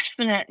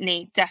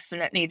 Definitely,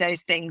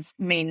 those things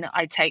mean that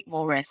I take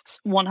more risks,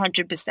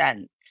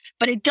 100%.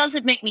 But it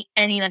doesn't make me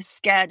any less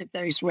scared of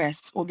those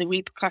risks or the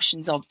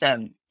repercussions of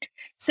them.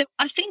 So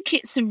I think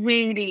it's a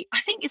really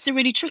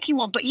tricky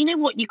one. But you know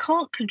what? You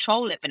can't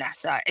control it,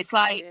 Vanessa. It's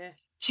like,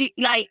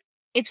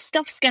 if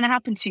stuff's going to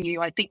happen to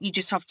you, I think you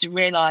just have to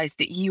realize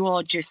that you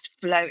are just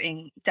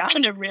floating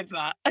down a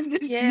river, and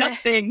there's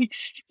nothing,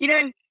 you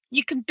know,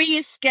 you can be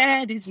as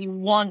scared as you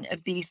want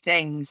of these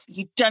things.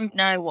 You don't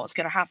know what's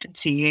going to happen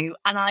to you.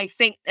 And I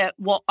think that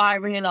what I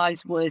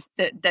realized was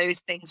that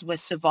those things were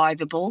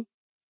survivable.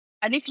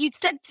 And if you'd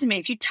said to me,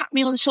 if you tapped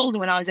me on the shoulder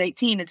when I was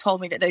 18 and told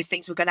me that those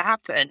things were going to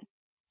happen,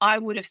 I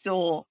would have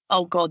thought,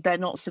 oh God, they're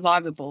not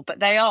survivable, but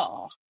they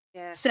are.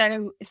 Yeah.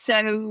 So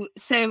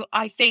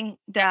I think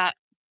that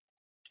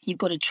you've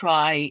got to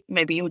try,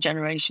 maybe your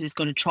generation has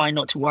got to try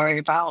not to worry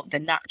about the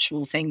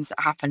natural things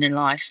that happen in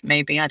life.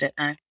 Maybe, I don't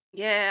know.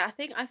 Yeah, I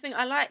think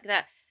I like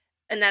that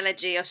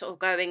analogy of sort of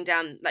going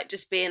down, like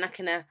just being like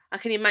I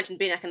can imagine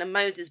being like in a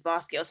Moses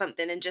basket or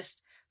something and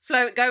just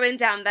going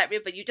down that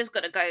river. You just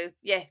got to go,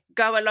 yeah,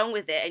 go along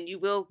with it, and you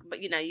will,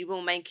 but you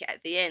will make it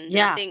at the end. And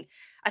Yeah,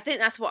 I think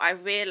that's what I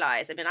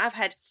realized. I mean, I've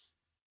had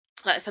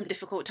like some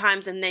difficult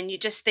times, and then you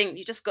just think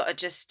you just got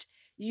to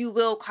you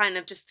will kind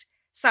of just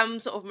some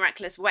sort of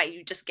miraculous way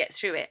you just get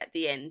through it at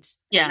the end. And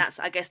yeah, that's,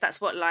 I guess that's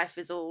what life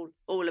is all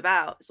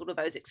about. It's all of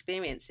those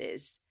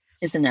experiences.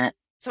 isn't it?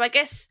 So I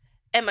guess,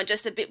 Emma,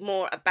 just a bit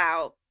more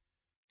about,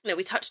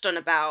 we touched on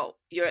about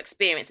your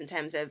experience in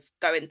terms of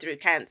going through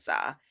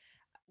cancer.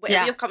 Whatever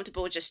Yeah. you're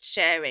comfortable just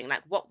sharing,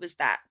 like what was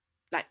that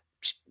like,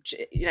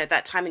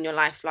 that time in your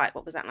life like?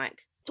 What was that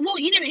like? Well,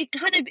 it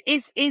kind of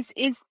is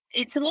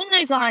it's along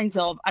those lines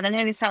of, and I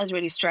know this sounds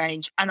really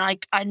strange, and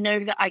I know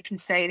that I can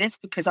say this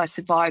because I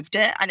survived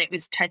it and it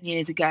was 10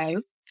 years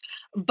ago.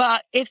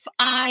 But if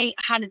I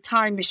had a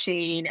time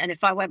machine and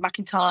if I went back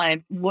in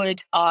time,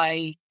 would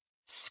I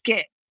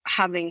skip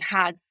having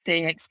had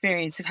the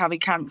experience of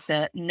having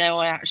cancer? No,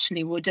 I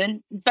actually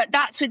wouldn't. But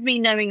that's with me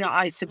knowing that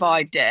I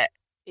survived it.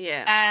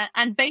 Yeah.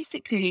 And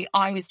basically,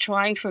 I was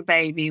trying for a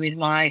baby with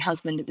my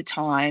husband at the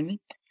time.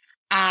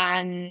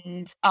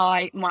 And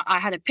I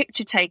had a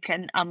picture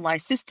taken, and my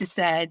sister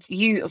said,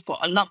 "You have got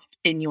a lump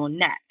in your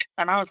neck."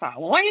 And I was like,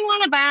 "What are you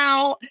on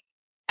about?"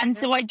 And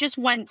so I just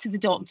went to the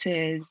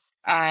doctors,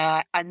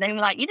 and they were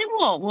like, "You know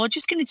what? We're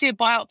just going to do a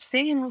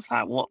biopsy." And I was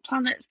like, "What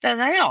planets are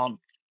they on?"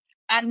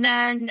 And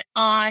then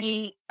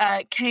I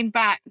came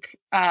back,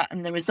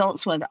 and the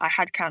results were that I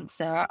had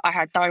cancer. I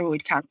had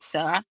thyroid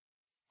cancer.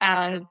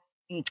 Um,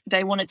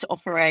 they wanted to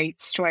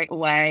operate straight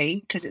away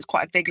because it's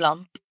quite a big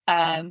lump. So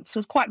I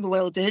was quite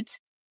bewildered.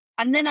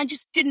 And then I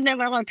just didn't know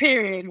where my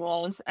period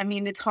was. I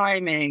mean, the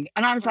timing.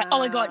 And I was like, oh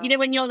my God, Wow.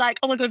 when you're like,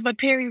 oh my God, if my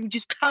period would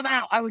just come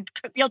out, I would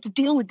be able to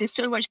deal with this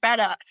so much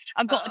better.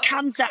 I've got Oh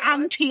cancer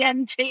and God.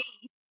 PMT.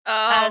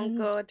 Oh And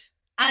God.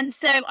 and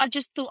so I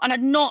just thought, and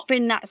I'd not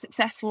been that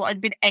successful.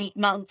 I'd been 8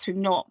 months with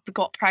not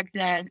got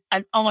pregnant.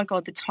 And oh my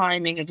God, the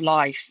timing of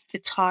life, the I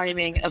can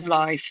timing of imagine.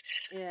 life.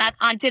 Yeah. And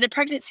I did a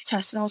pregnancy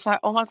test and I was like,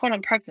 oh my God,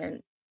 I'm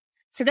pregnant.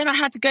 So then I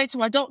had to go to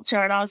my doctor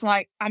and I was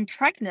like, I'm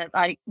pregnant.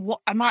 Like, what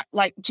am I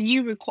like? Do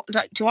you require,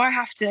 like, do I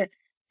have to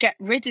get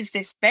rid of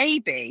this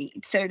baby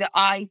so that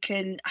I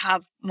can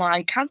have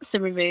my cancer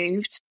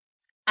removed?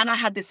 And I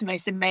had this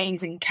most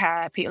amazing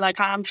care. People,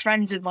 like, I'm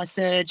friends with my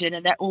surgeon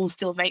and they're all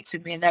still mates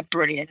with me and they're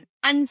brilliant.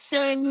 And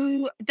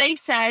so they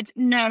said,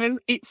 no,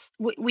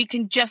 we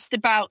can just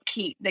about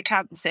keep the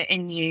cancer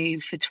in you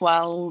for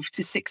 12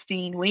 to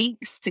 16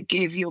 weeks to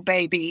give your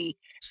baby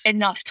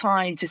enough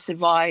time to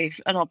survive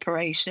an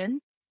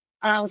operation.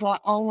 And I was like,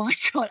 oh my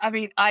God. I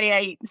mean, I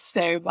ate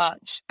so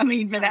much. I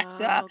mean,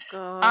 Vanessa, Oh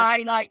God. I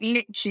like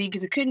literally,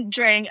 because I couldn't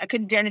drink, I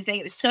couldn't do anything.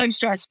 It was so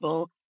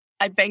stressful.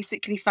 I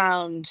basically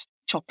found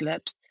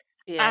chocolate.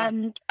 Yeah.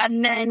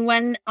 And then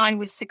when I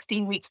was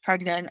 16 weeks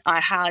pregnant,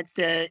 I had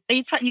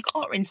in fact, you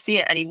can't really see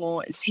it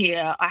anymore. It's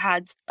here. I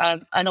had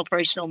an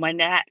operation on my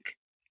neck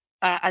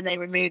and they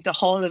removed the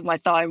whole of my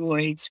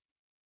thyroid.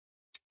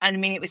 And I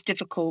mean, it was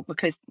difficult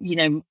because,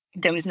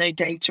 there was no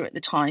data at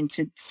the time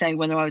to say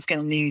whether I was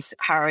going to lose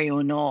Harry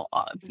or not,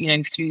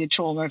 through the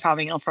trauma of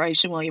having an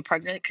operation while you're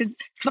pregnant. Because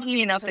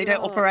funnily enough, It's a they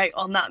don't lot. operate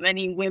on that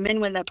many women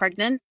when they're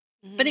pregnant.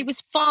 But Mhm. it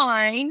was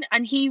fine,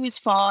 and he was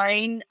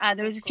fine. There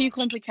Oh was a few God.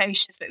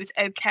 complications, but it was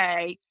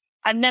okay.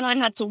 And then I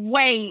had to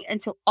wait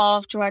until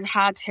after I'd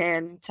had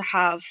him to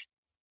have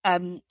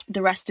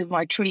the rest of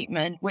my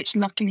treatment, which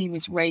luckily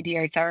was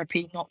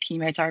radiotherapy, not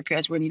chemotherapy. I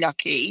was really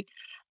lucky.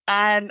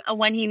 And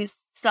when he was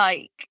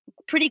like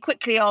pretty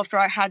quickly after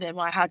I had him,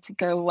 I had to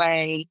go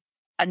away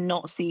and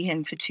not see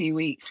him for 2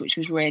 weeks, which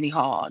was really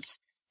hard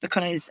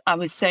because I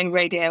was so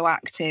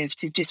radioactive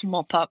to just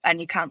mop up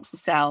any cancer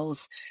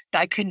cells that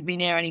I couldn't be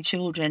near any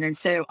children. And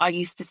so I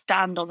used to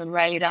stand on the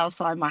road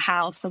outside my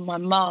house and my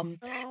mum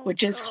Oh would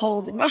just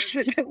hold him up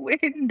God. at the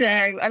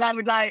window and I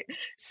would like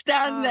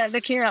stand there Tough.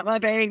 looking at my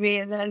baby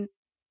and then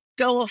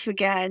go off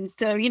again.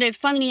 So,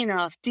 funnily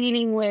enough,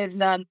 dealing with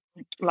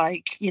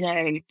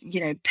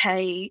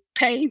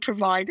pay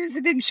providers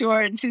and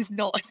insurance is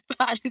not as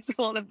bad as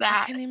all of I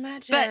that. can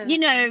imagine. But That's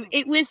a lot.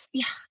 it was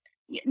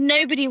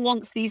nobody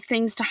wants these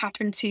things to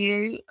happen to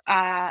you.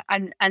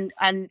 And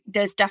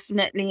there's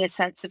definitely a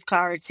sense of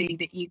clarity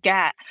that you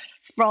get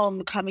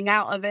from coming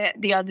out of it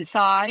the other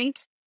side.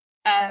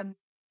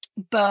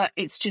 But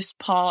it's just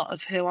part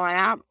of who I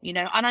am,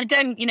 and I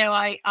don't,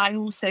 I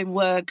also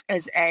work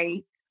as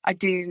I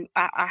do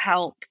a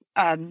help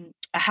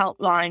a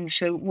helpline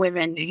for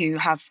women who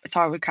have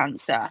thyroid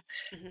cancer.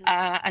 Mhm.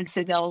 And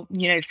so they'll,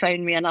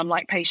 phone me and I'm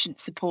like patient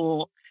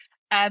support.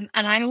 And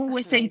I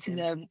always That's say to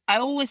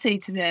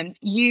amazing. them,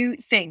 you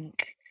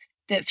think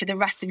that for the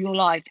rest of your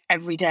life,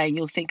 every day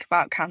you'll think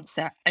about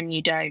cancer and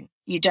you don't.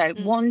 You don't.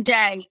 Mm. One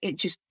day it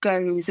just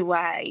goes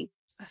away.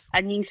 That's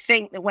And you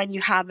think that when you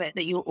have it,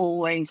 that you'll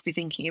always be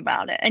thinking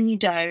about it. And you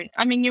don't.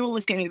 I mean, you're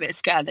always going to be a bit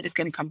scared that it's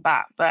going to come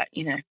back. But,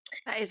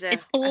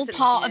 it's all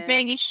part of yeah.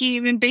 being a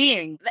human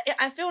being.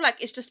 I feel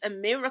like it's just a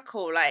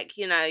miracle. Like,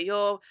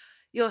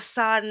 your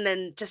son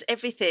and just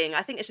everything.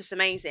 I think it's just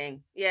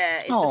amazing. Yeah,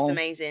 it's just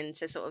amazing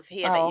to sort of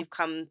hear that you've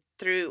come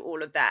through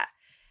all of that.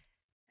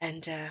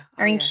 And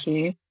thank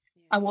you.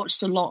 I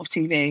watched a lot of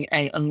TV,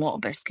 ate a lot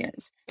of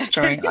biscuits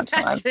during that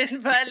time.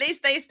 But at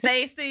least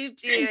they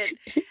soothed you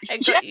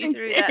and got you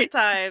through that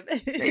time.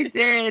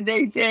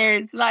 They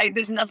did. Like,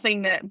 there's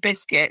nothing that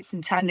biscuits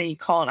and telly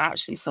can't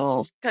actually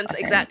solve.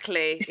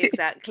 Exactly.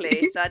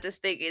 So I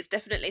just think it's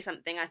definitely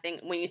something, I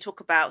think, when you talk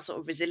about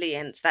sort of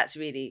resilience, that's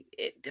really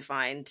it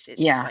defined.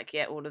 It's just like,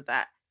 all of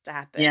that to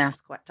happen. Yeah.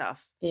 It's quite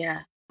tough.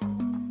 Yeah.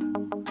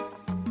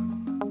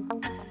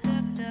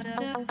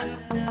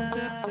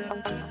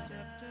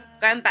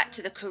 Going back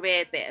to the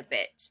career bit a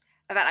bit,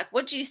 about like,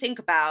 what do you think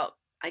about,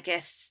 I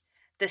guess,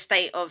 the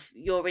state of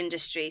your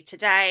industry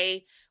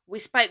today? We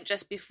spoke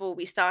just before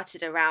we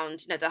started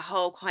around, the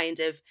whole kind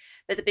of,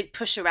 there's a big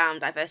push around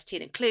diversity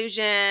and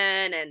inclusion,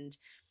 and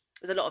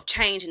there's a lot of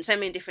change in so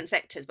many different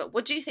sectors. But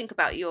what do you think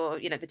about your,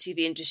 the TV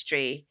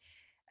industry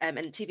and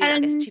TV, I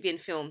guess, TV and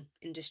film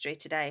industry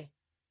today?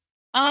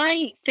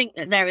 I think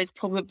that there is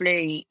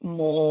probably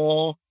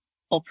more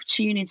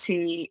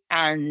opportunity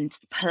and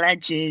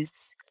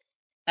pledges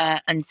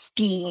and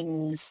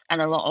schemes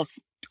and a lot of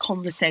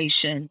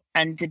conversation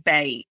and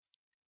debate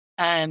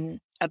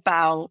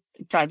about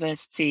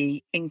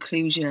diversity,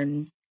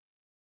 inclusion.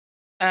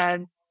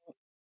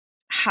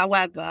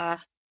 However,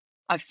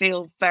 I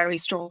feel very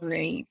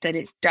strongly that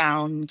it's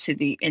down to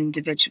the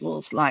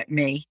individuals like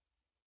me.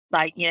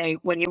 Like,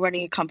 when you're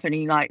running a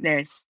company like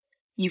this,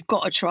 you've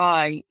got to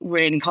try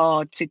really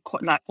hard to,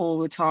 like, all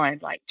the time,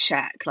 like,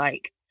 check,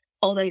 like,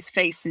 all those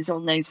faces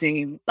on their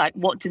Zoom, like,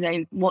 what do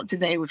they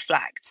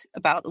reflect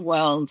about the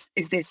world?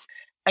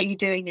 Are you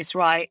doing this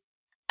right?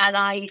 And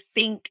I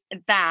think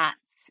that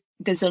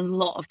there's a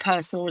lot of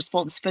personal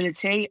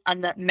responsibility,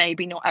 and that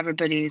maybe not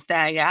everybody is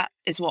there yet,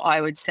 is what I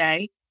would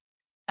say.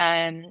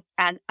 And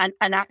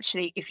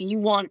actually, if you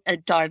want a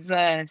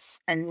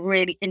diverse and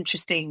really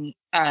interesting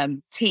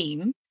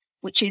team,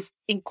 which is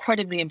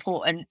incredibly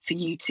important for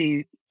you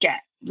to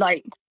get,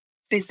 like,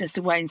 business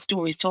away and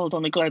stories told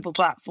on a global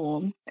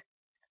platform,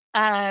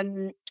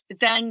 then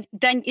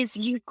it's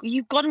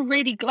you've got to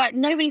really, like,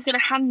 nobody's going to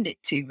hand it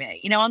to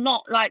me. I'm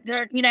not like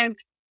there.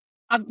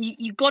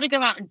 You've got to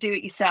go out and do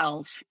it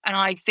yourself. And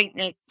I think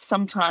that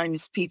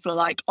sometimes people are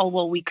like, oh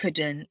well, we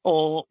couldn't,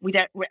 or we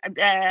don't.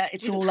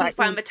 It's all like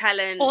find the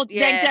talent, or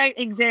they don't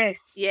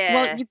exist. Yeah.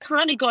 Well, you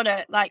kind of got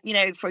to, like,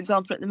 for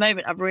example, at the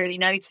moment, I've really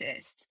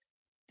noticed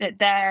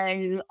that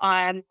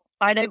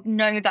I don't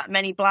know that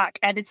many Black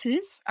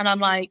editors, and I'm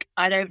like,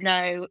 I don't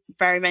know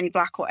very many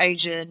Black or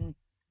Asian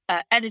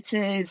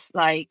editors.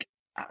 Like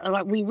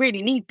we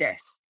really need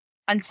this.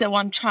 And so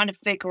I'm trying to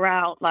figure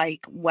out,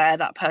 like, where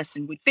that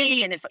person would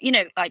be, and if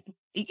like,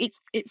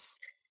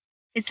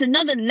 it's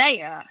another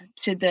layer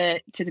to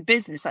the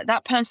business. Like,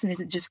 that person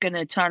isn't just going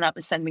to turn up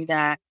and send me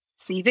their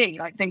CV.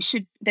 Like, they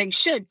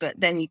should, but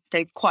they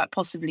quite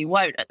possibly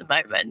won't at the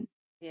moment.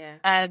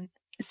 Yeah.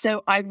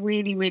 So I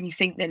really, really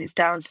think that it's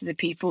down to the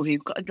people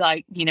who've got,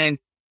 like,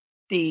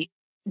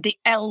 the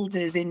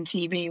elders in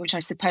TV, which I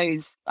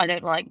suppose I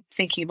don't like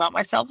thinking about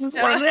myself as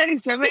one of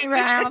those, but maybe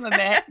I am a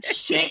bit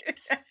shit.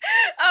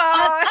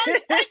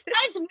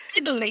 As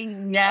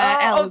middling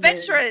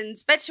elders.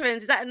 Veterans.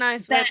 Is that a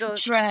nice word?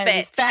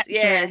 Veterans.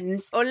 Yeah.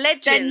 Or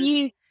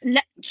legends.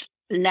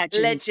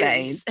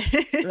 Legends.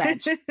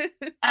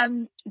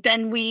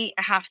 Then we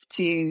have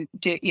to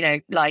do,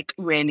 like,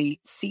 really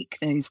seek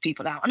those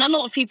people out. And a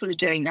lot of people are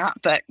doing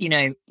that, but,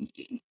 you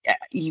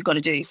got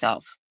to do it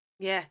yourself.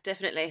 Yeah,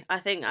 definitely. I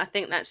think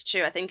that's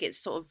true. I think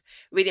it's sort of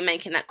really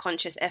making that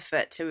conscious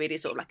effort to really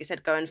sort of, like I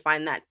said, go and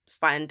find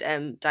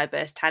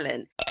diverse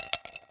talent.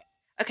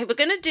 Okay, we're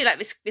gonna do like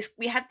this.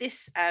 We have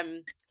this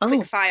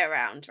quick fire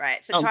round,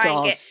 right? So try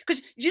and get,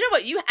 because you know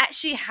what, you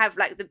actually have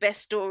like the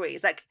best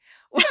stories. Like,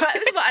 this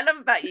is what I love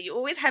about you. You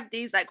always have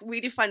these like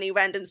really funny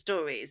random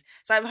stories.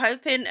 So I'm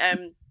hoping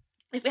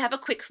if we have a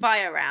quick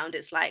fire round,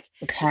 it's like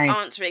just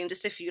answering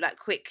just a few like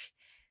quick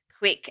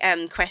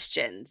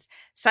questions.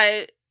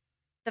 So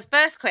the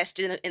first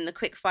question in the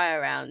quick fire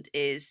round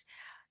is,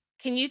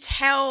 can you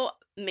tell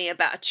me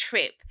about a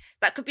trip,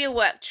 that could be a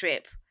work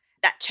trip,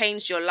 that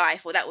changed your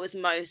life, or that was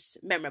most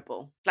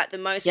memorable? Like the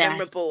most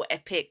memorable,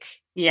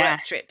 epic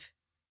work trip?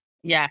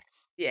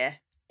 Yes. Yeah.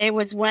 It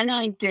was when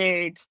I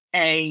did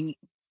a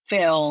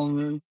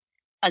film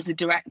as a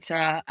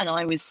director, and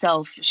I was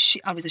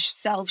a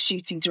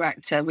self-shooting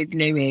director with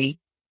Louis,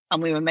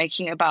 and we were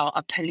making about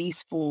a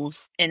police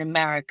force in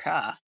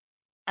America.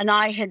 And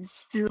I had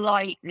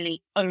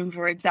slightly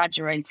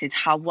over-exaggerated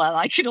how well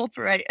I could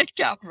operate a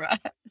camera.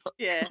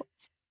 Yeah.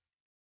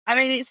 I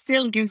mean, it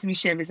still gives me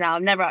shivers now.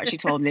 I've never actually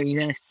told Louis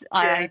this.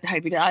 I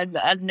hope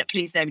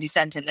please nobody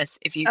send him this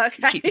if you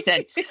keep this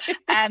in.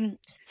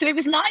 So it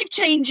was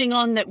life-changing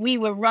on that we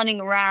were running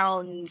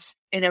around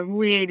in a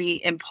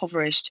really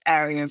impoverished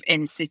area of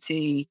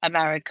inner-city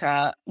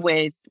America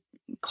with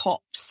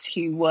cops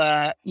who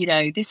were,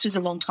 this was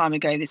a long time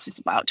ago. This was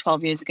about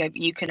 12 years ago. But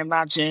you can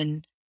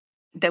imagine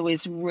there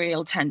was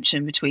real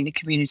tension between the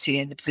community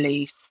and the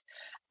police.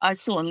 I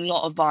saw a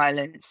lot of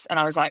violence, and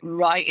I was like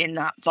right in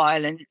that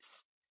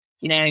violence.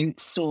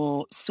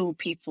 Saw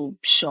people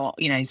shot,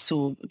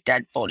 saw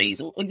dead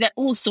bodies,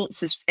 all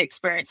sorts of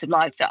experience of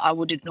life that I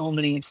wouldn't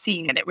normally have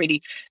seen. And it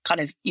really kind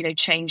of,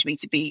 changed me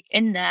to be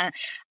in there.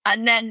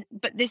 And then,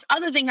 but this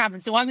other thing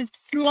happened. So I was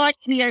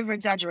slightly over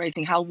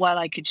exaggerating how well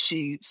I could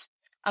shoot.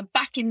 And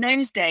back in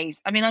those days,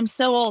 I mean, I'm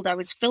so old, I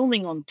was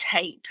filming on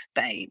tape,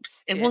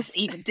 babes. It wasn't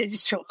even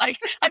digital. Like,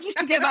 I used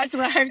to go back to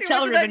my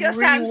hotel room and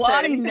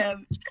rewind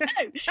them.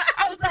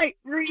 I was like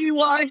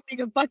rewinding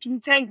a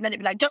fucking tape. And then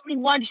it'd be like, don't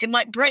rewind it, it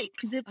might break.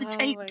 Because if the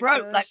tape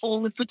broke, like all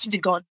the footage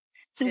had gone.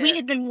 So we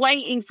had been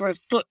waiting for a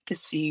foot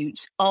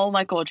pursuit. Oh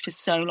my God, for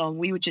so long.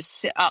 We would just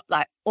sit up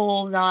like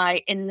all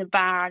night in the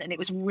van, and it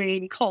was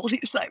really cold.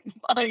 It was like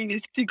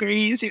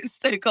 -degrees. It was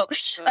so cold.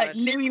 Like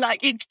literally,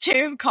 like it's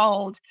too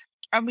cold.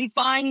 And we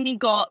finally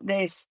got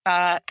this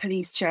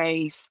police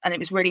chase, and it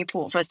was really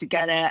important for us to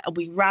get it. And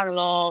we ran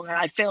along, and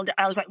I filmed it.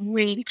 I was like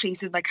really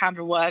pleased with my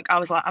camera work. I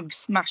was like, I'm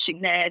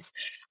smashing this.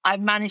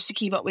 I've managed to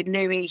keep up with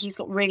Louis. He's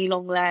got really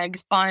long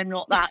legs. I'm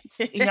not that,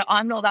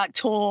 I'm not that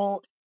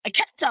tall. I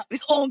kept up. It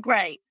was all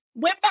great.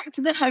 Went back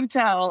to the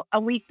hotel,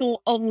 and we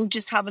thought, oh, we'll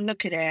just have a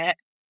look at it.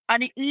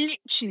 And it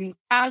literally,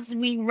 as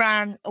we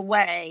ran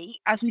away,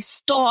 as we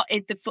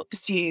started the foot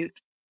pursuit,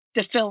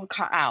 the film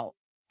cut out.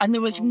 And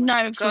there was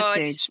no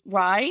footage,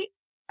 right?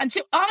 And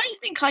so I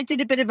think I did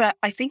a bit of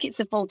I think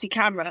it's a faulty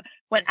camera,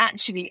 when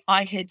actually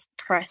I had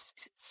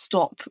pressed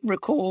stop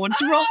record.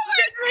 Oh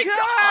my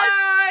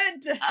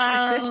God!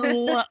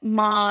 Oh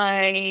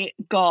my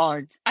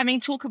God. I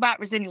mean, talk about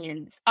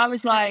resilience. I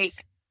was like,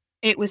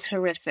 it was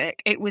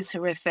horrific. It was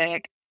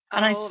horrific.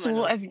 And I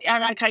sort of,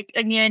 and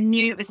I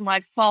knew it was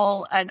my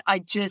fault. And I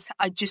just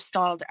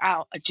styled it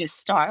out. I just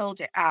styled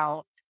it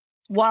out.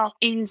 While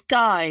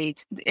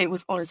inside, it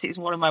was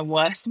one of my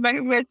worst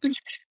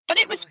moments, but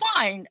it was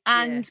fine.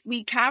 And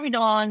we carried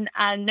on,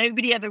 and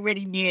nobody ever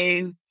really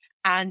knew.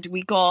 And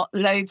we got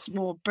loads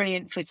more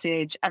brilliant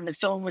footage, and the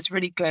film was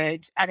really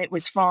good, and it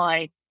was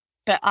fine.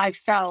 But I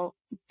felt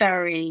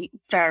very,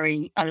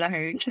 very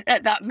alone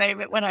at that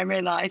moment when I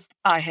realized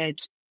I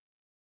had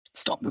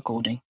stopped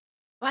recording.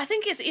 Well, I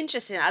think it's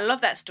interesting. I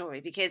love that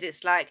story, because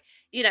it's like,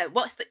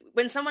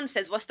 when someone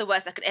says, what's the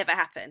worst that could ever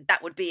happen?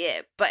 That would be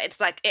it. But it's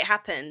like, it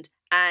happened,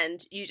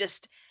 and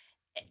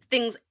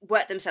things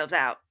work themselves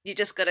out. You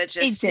just got to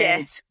just, it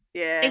did.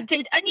 Yeah. It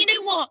did. And you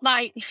know what,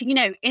 like,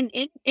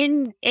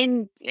 in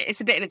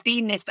it's a bit of a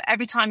theme this, but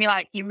every time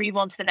you move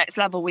on to the next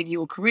level with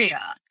your career,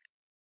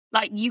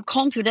 like, you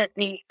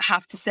confidently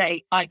have to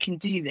say, I can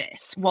do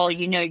this, while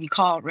you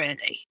can't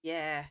really.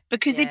 Yeah.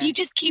 Because if you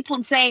just keep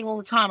on saying all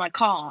the time, I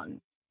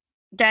can't,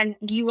 then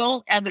you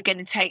won't ever going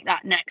to take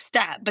that next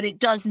step. But it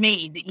does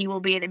mean that you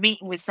will be in a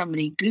meeting with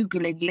somebody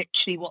Googling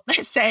literally what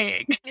they're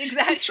saying.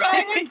 Exactly.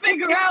 Trying to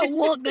figure out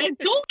what they're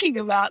talking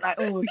about. Like,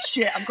 oh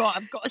shit, I've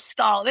got to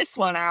style this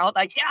one out.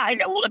 Like, yeah, I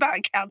know all about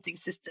accounting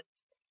systems.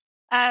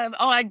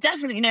 I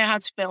definitely know how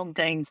to film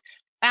things.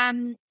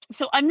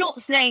 So I'm not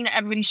saying that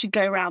everybody should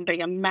go around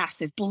being a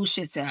massive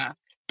bullshitter.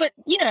 But,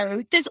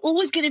 there's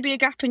always going to be a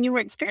gap in your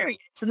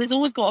experience. And there's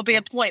always got to be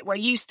a point where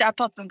you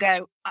step up and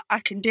go, I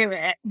can do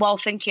it, while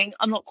thinking,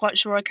 I'm not quite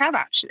sure I can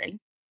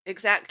actually.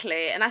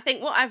 Exactly. And I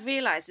think what I've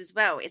realised as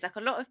well is, like,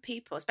 a lot of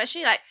people,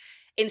 especially like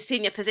in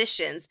senior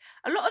positions,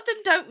 a lot of them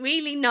don't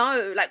really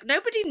know. Like,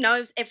 nobody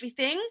knows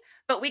everything,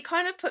 but we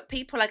kind of put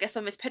people, I guess,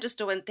 on this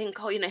pedestal and think,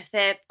 if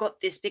they've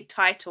got this big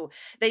title,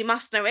 they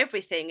must know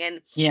everything.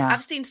 And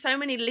I've seen so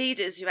many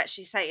leaders who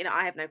actually say,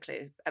 I have no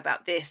clue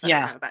about this, I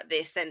don't know about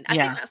this. And I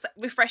think that's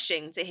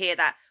refreshing to hear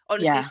that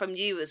honesty from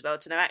you as well,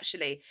 to know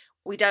actually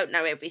we don't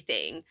know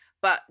everything,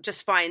 but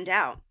just find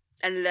out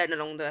and learn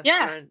along the way.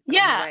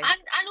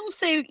 And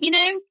also,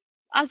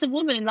 as a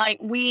woman, like,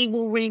 we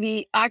will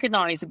really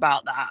agonize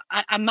about that.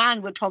 A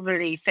man would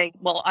probably think,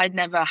 well, I'd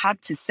never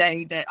had to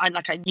say that. I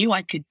knew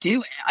I could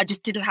do it. I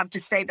just didn't have to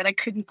say that I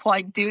couldn't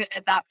quite do it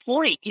at that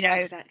point.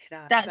 Exactly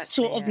that. That's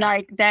sort of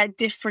like their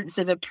difference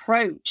of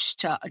approach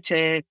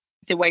to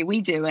the way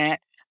we do it.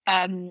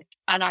 And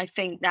I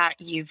think that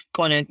you've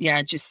got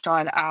to, just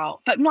style it out.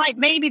 But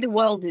maybe the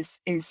world is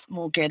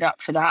more geared up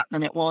for that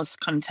than it was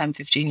kind of 10,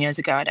 15 years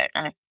ago. I don't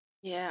know.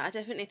 Yeah, I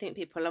definitely think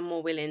people are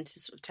more willing to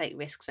sort of take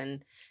risks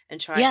and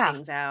try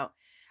things out.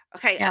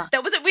 Okay,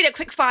 that wasn't really a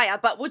quick fire,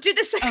 but we'll do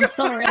the second. I'm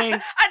sorry. I know,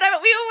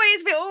 but we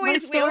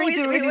always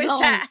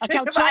chat. Okay,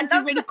 I'll try and do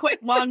a really quick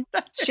one.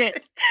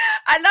 Shit.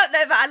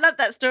 I love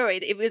that story.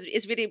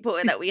 It's really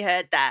important that we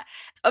heard that.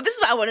 Oh, this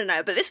is what I want to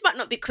know, but this might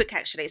not be quick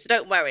actually, so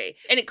don't worry.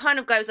 And it kind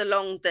of goes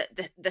along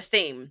the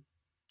theme.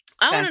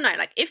 I want to know,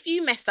 like, if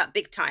you mess up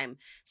big time,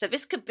 so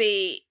this could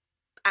be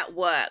at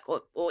work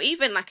or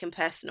even like in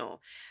personal,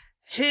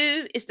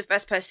 who is the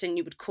first person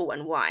you would call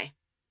and why?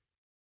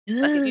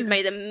 Like, if you've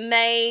made a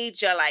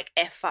major, like,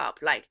 F up,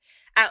 like,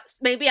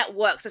 maybe at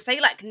work. So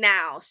say, like,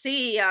 now,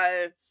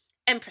 CEO,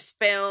 Empress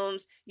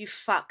Films, you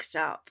fucked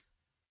up.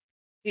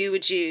 Who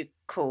would you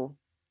call?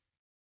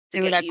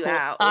 to get you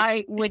out?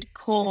 I would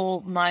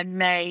call my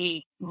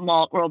mate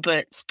Mark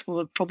Roberts,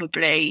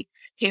 probably,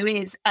 who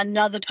is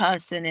another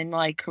person in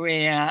my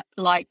career,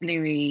 like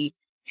Louis,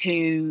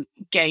 who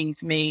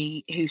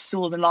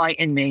saw the light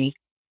in me.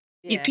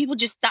 Yeah. People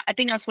I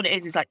think that's what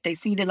it is like they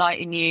see the light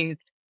in you.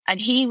 And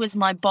he was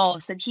my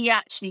boss, and he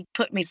actually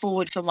put me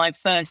forward for my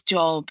first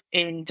job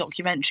in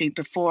documentary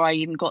before I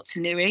even got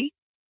to Louis.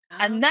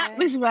 And that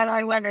was when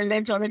I went and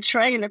lived on a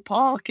trailer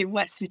park in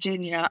West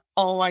Virginia.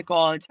 Oh my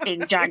God,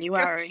 in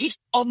January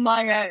on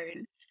my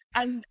own.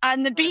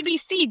 And the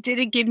BBC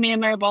didn't give me a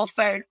mobile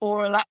phone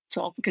or a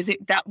laptop because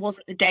that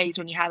wasn't the days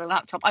when you had a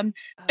laptop. I'm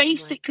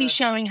basically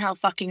showing how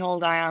fucking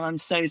old I am. I'm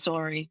so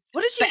sorry.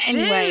 What did you do?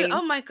 Anyway,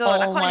 oh my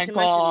God, I can't even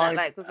imagine that.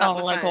 Like,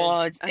 without my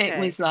God, it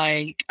was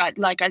like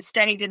I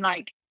stayed in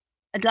like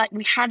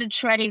we had a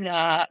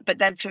trailer, but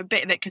then for a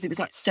bit of it, because it was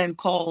like so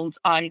cold,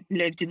 I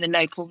lived in the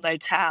local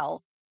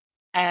motel.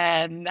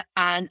 And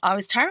I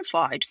was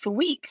terrified for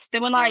weeks.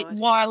 There were like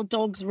wild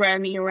dogs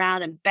roaming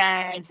around and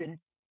bears and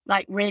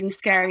like really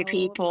scary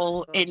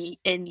people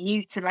in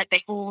Utah. Like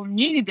they all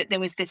knew that there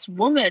was this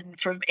woman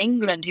from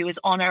England who was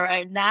on her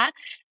own there.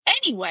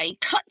 Anyway,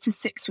 cut to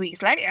 6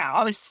 weeks later,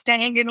 I was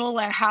staying in all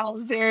their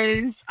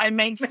houses. I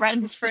made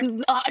friends for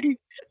life.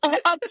 I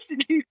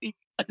absolutely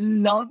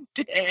loved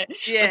it.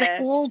 Yeah. But they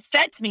all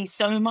fed me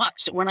so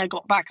much that when I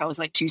got back, I was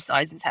like 2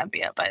 sizes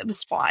heavier, but it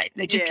was fine.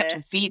 They just kept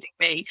on feeding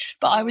me.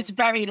 But I was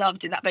very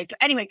loved in that place. But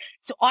anyway,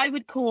 so I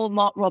would call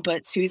Mark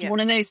Roberts, who's one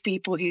of those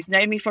people who's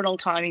known me for a long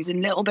time. He's a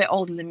little bit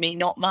older than me,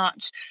 not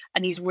much.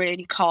 And he's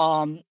really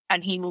calm.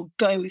 And he will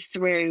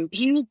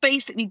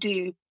basically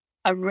do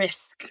a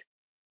risk.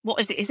 What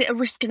is it? Is it a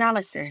risk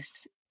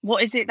analysis?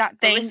 What is it,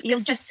 that thing? Risk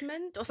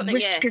assessment or something?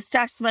 Risk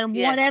assessment,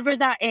 whatever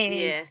that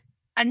is. Yeah.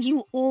 And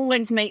you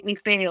always make me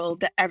feel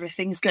that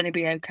everything's going to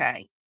be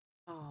okay.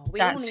 Oh,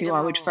 that's who I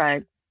would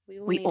phone.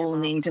 We all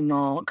need a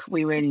Mark.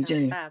 We really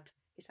do.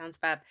 He sounds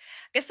fab. I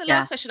guess the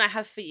last question I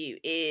have for you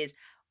is,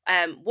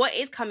 what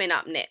is coming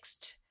up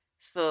next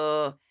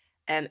for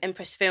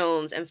Empress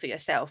Films and for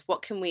yourself?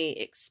 What can we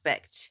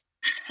expect?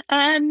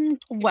 You've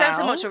done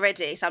so much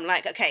already, so I'm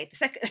like, okay, the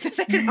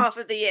second half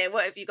of the year,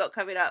 what have you got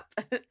coming up?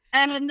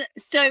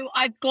 So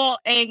I've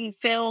got a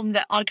film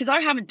because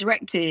I haven't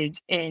directed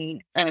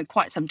in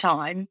quite some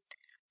time.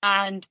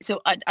 And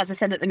so, as I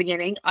said at the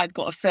beginning, I've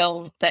got a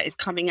film that is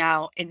coming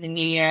out in the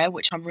new year,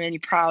 which I'm really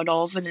proud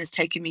of, and has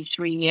taken me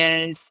 3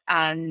 years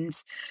and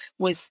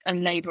was a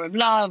labour of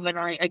love. And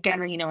I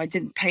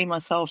didn't pay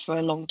myself for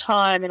a long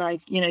time, and I,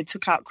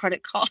 took out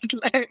credit card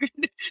loan.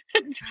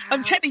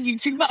 I'm telling you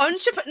too much.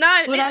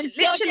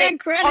 Literally,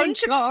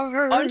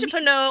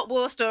 entrepreneur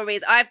war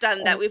stories. I've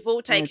done that. We've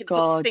all taken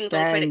things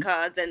on credit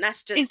cards, and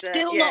that's just it's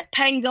still not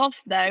paid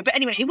off though. But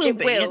anyway, it will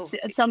be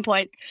at some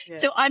point. Yeah.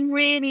 So I'm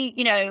really,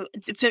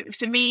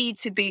 for me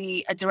to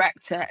be a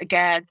director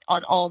again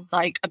on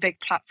like a big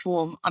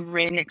platform, I'm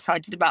really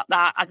excited about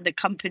that. And the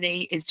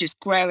company is just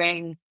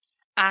growing.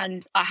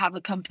 And I have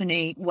a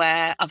company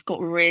where I've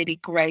got really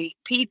great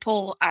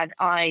people and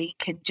I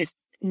can just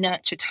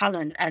nurture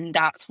talent. And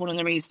that's one of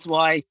the reasons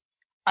why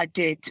I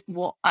did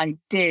what I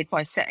did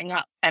by setting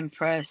up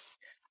Empress.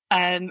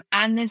 And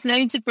there's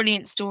loads of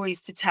brilliant stories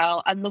to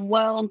tell, and the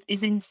world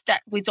is in step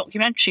with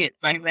documentary at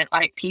the moment.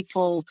 Like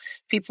people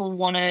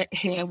want to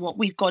hear what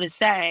we've got to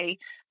say,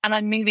 and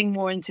I'm moving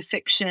more into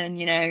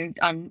fiction.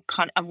 I'm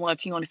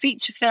working on a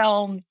feature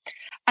film,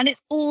 and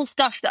it's all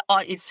stuff that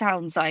it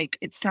sounds like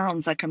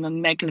I'm a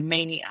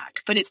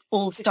megalomaniac, but it's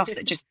all stuff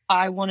that just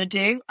I want to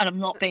do, and I'm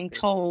not being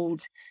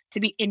told to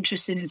be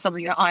interested in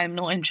something that I am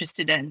not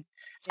interested in.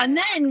 Yeah. And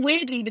then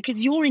weirdly, because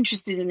you're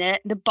interested in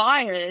it, the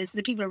buyers,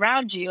 the people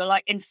around you are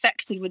like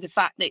infected with the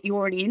fact that you're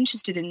already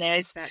interested in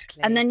this.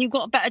 Exactly. And then you've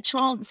got a better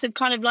chance of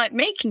kind of like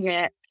making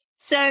it.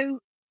 So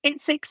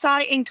it's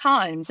exciting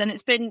times, and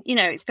it's been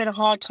a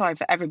hard time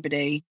for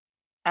everybody.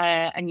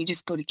 And you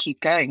just got to keep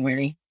going,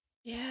 really.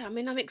 Yeah, I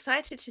mean, I'm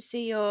excited to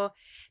see your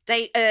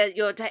is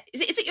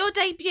it your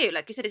debut?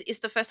 Like you said, it's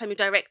the first time you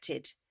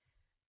directed.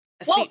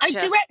 Well,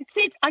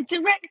 I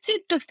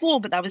directed before,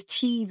 but that was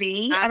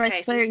TV. Okay, and I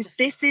suppose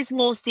this is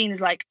more seen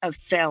as like a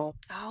film.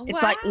 Oh,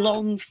 it's like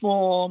long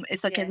form.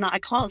 It's like I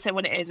can't say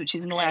what it is, which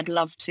is annoying. I'd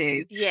love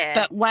to. Yeah.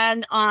 But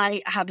when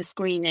I have a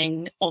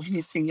screening,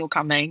 obviously you're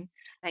coming.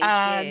 Thank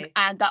you.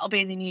 And that'll be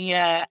in the new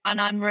year.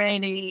 And I'm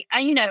really,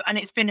 and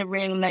it's been a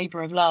real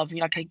labour of love.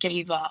 Like I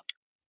gave up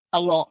a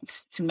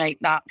lot to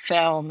make that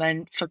film.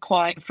 And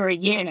for a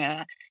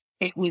year,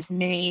 it was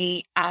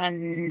me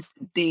and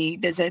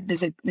there's a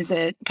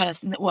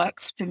person that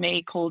works for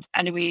me called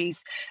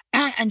Eloise,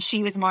 and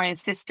she was my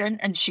assistant,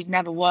 and she'd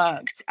never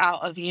worked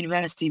out of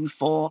university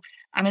before,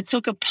 and I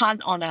took a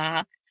punt on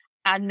her,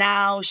 and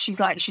now she's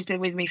been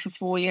with me for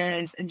 4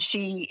 years, and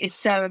she is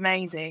so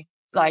amazing.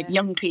 Like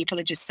young people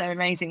are just so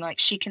amazing. Like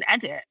she can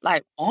edit.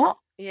 Like what?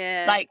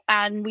 Yeah. Like,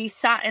 and we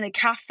sat in a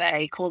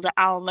cafe called the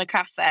Alma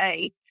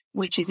Cafe,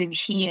 which is in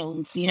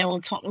Heels,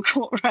 on Tottenham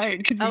Court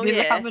Road, because we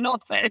didn't have an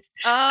office.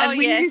 Oh, and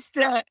we used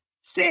to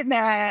sitting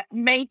there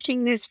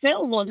making this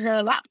film on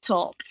her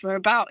laptop for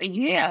about a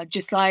year,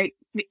 just like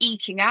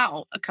eking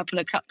out a couple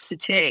of cups of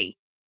tea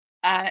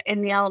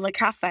in the Alma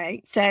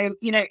Cafe. So,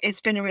 it's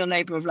been a real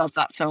labour of love,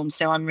 that film.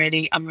 So I'm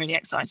really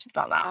excited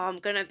about that. Oh, I'm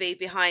gonna be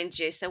behind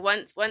you. So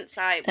once we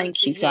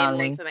hear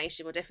more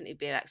information, we'll definitely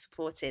be like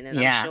supporting, and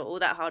I'm sure all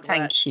that hard work,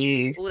 thank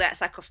you, all that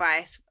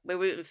sacrifice, we're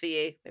rooting for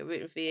you.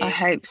 I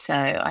hope so.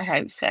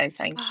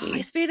 Thank you.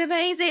 It's been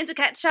amazing to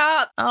catch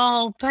up.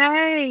 Oh,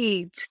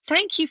 babe,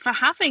 thank you for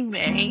having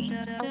me.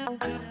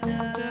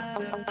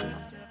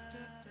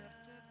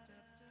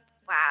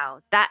 Wow,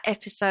 that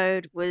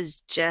episode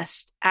was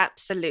just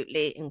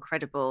absolutely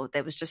incredible.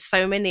 There was just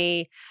so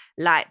many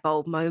light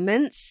bulb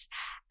moments.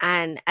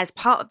 And as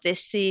part of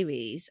this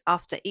series,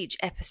 after each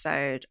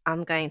episode,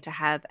 I'm going to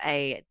have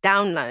a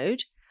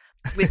download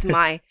with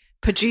my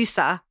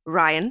producer,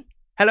 Ryan.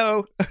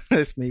 Hello,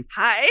 it's me.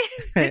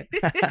 Hi.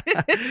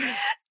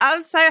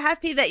 I'm so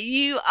happy that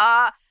you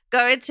are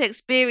going to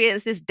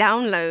experience this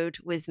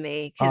download with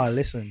me. Oh,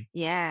 listen.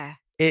 Yeah.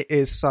 It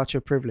is such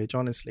a privilege,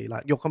 honestly.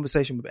 Like, your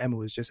conversation with Emma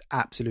was just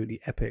absolutely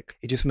epic.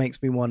 It just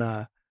makes me want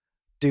to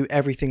do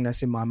everything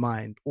that's in my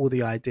mind, all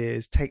the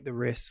ideas, take the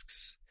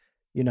risks,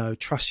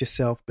 trust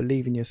yourself,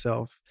 believe in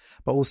yourself,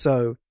 but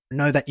also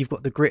know that you've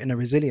got the grit and the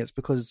resilience,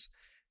 because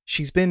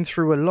she's been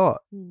through a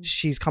lot.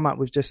 She's come up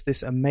with just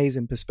this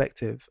amazing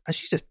perspective, and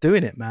she's just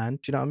doing it, man.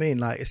 Do you know what I mean?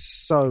 Like, it's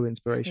so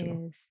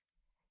inspirational.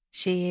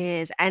 She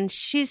is. And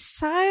she's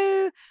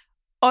so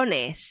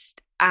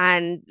honest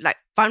and like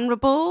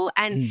vulnerable.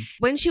 And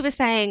when she was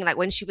saying, like,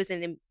 when she was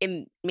in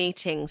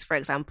meetings, for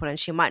example, and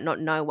she might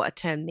not know what a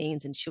term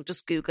means, and she'll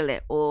just Google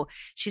it, or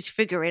she's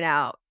figuring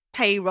out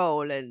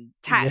payroll and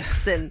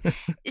tax, and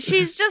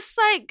she's just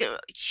like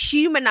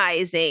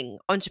humanizing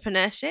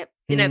entrepreneurship.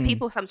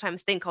 People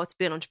sometimes think, to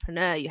be an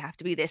entrepreneur, you have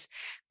to be this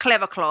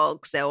clever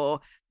clogs or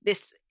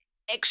this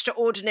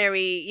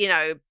extraordinary,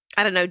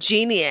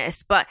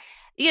 genius. But,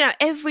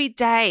 every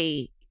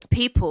day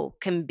people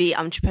can be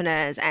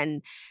entrepreneurs.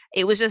 And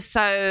it was just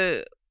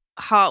so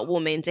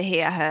heartwarming to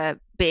hear her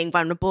being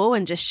vulnerable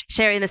and just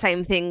sharing the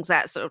same things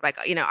that sort of like,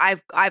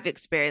 I've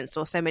experienced,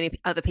 or so many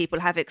other people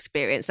have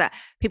experienced, that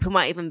people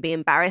might even be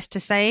embarrassed to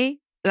say.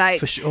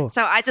 Like, for sure.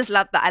 So I just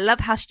love that. I love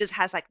how she just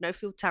has like no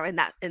filter in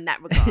that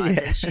regard.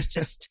 And she's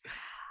just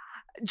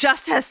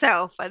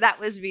herself. And that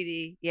was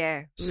really,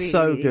 really,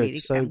 so good, really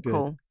so good.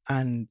 Cool.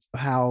 And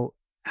how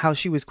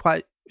she was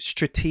quite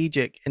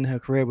strategic in her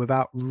career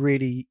without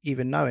really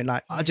even knowing.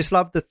 Like, I just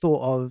love the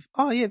thought of,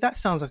 that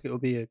sounds like it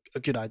would be a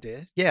good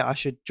idea. Yeah, I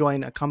should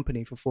join a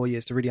company for 4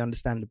 years to really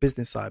understand the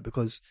business side,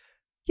 because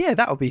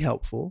that would be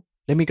helpful.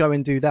 Let me go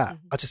and do that.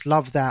 I just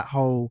love that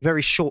whole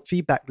very short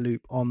feedback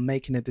loop on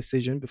making a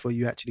decision before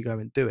you actually go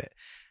and do it.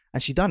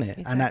 And she done it.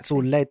 Exactly. And that's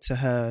all led to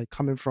her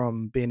coming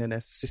from being an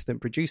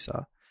assistant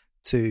producer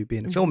to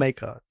being a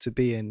filmmaker to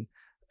being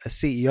a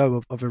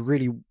CEO of a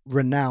really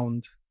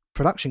renowned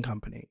production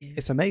company.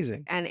 It's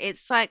amazing. And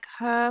it's like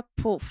her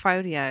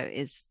portfolio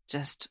is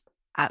just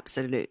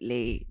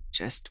absolutely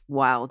just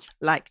wild.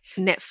 Like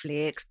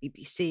Netflix,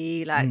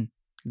 BBC, like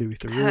Louis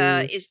Theroux.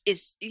 Her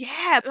is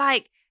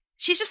like,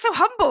 she's just so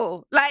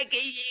humble. Like,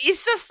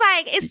 it's just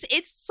like,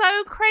 it's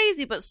so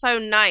crazy, but so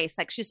nice.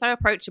 Like, she's so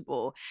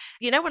approachable.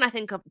 When I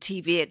think of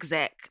TV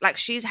exec, like,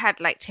 she's had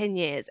like 10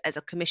 years as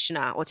a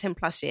commissioner, or 10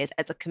 plus years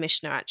as a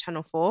commissioner at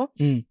Channel 4.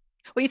 When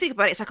you think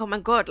about it, it's like, oh my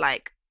God,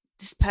 like,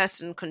 this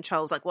person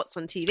controls like what's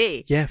on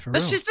TV. Yeah, for real.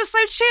 But she's just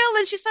so chill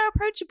and she's so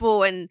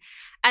approachable. And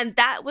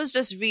that was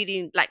just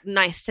really like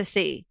nice to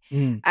see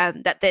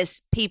that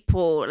there's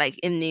people like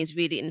in these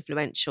really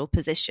influential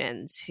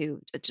positions who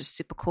are just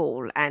super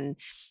cool. And,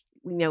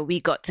 we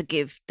got to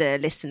give the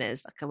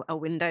listeners like a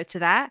window to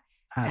that.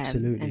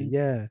 Absolutely.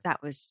 Yeah.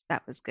 That was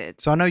good.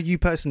 So I know you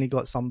personally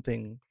got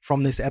something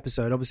from this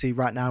episode. Obviously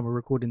right now we're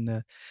recording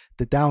the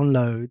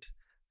download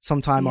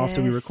sometime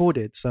after we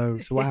recorded. So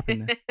what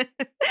happened there?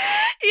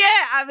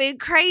 Yeah, I mean,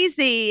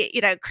 crazy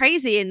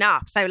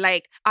enough. So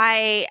like,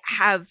 I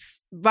have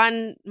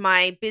run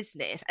my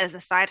business as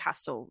a side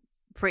hustle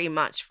pretty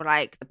much for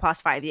like the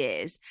past 5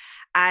 years.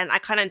 And I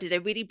kind of did a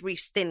really brief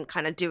stint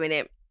kind of doing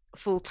it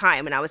full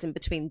time when I was in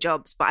between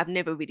jobs, but I've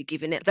never really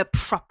given it the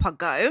proper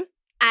go.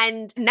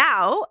 And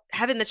now,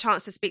 having the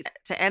chance to speak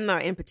to Emma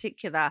in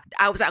particular,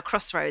 I was at a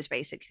crossroads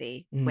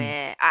basically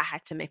where I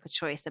had to make a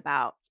choice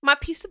about my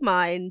peace of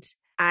mind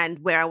and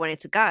where I wanted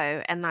to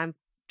go. And I've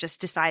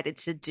just decided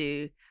to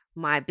do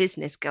my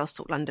business, Girls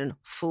Talk London,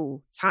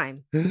 full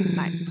time,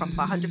 like proper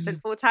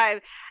 100% full time.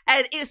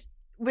 And it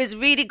was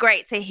really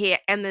great to hear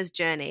Emma's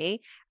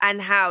journey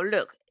and how,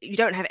 look, you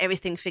don't have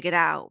everything figured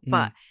out,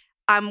 but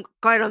I'm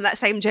going on that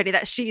same journey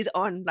that she's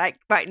on like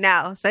right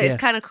now. So it's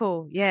kind of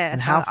cool. Yeah.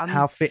 And so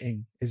how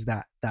fitting is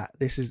that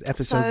this is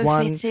episode so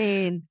 1.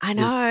 Fitting. I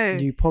know.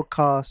 New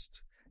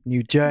podcast,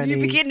 new journey.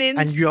 New beginnings.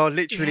 And you're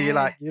literally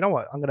like, you know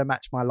what? I'm going to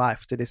match my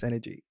life to this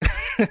energy.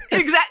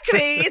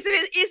 Exactly.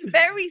 It's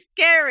very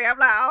scary. I'm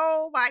like,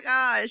 oh my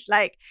gosh.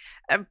 Like,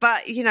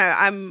 but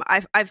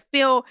I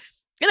feel,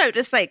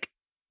 just like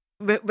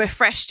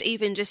refreshed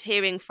even just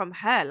hearing from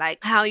her, like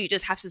how you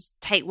just have to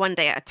take one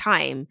day at a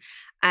time.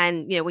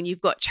 And, you know, when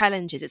you've got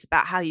challenges, it's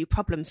about how you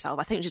problem solve.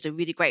 I think she's a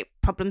really great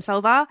problem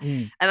solver.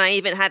 And I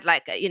even had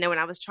like, you know, when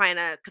I was trying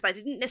to, because I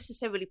didn't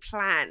necessarily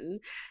plan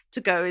to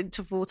go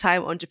into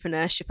full-time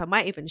entrepreneurship. I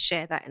might even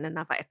share that in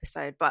another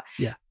episode. But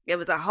there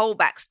was a whole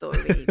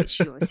backstory, which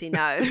you obviously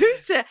know,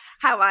 to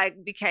how I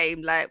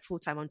became like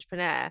full-time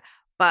entrepreneur.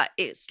 But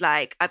it's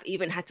like, I've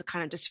even had to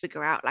kind of just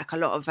figure out like a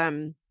lot of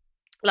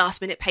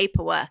last minute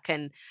paperwork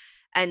and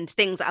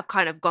things that have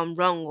kind of gone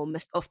wrong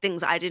or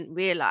things that I didn't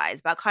realize.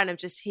 But I kind of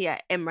just hear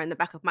Emma in the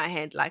back of my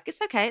head, like,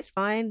 it's okay, it's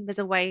fine. There's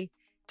a way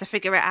to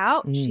figure it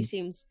out.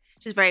 She's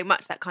very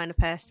much that kind of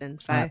person.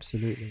 So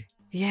absolutely.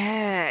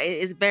 Yeah,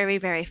 it is very,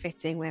 very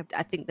fitting. Where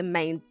I think the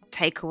main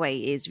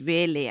takeaway is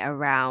really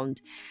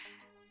around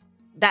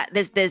that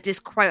there's this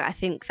quote, I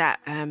think that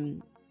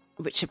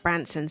Richard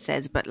Branson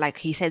says, but like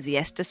he says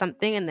yes to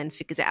something and then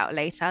figures it out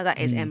later. That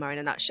is Emma in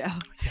a nutshell.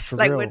 Yeah,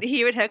 like real. When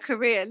here in her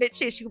career,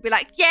 literally she'll be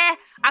like, yeah,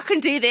 I can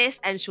do this,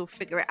 and she'll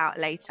figure it out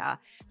later.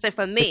 So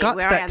for me,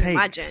 where I am in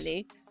my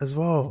journey as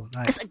well,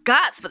 like... it's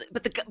guts,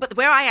 but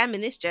where I am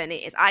in this journey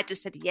is I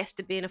just said yes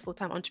to being a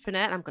full-time entrepreneur,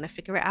 and I'm going to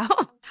figure it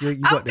out.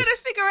 I'm going to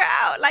figure it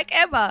out. Like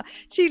Emma,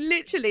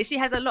 she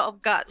has a lot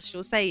of guts.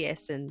 She'll say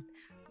yes and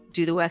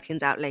do the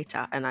workings out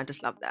later, and I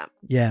just love that.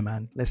 Yeah,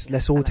 man.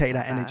 Let's all take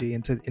that energy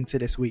into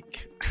this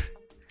week.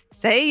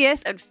 Say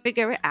yes and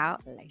figure it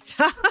out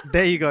later.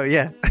 There you go.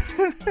 Yeah.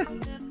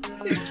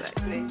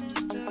 Exactly.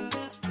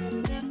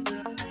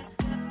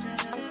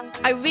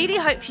 I really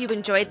hope you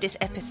enjoyed this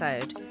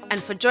episode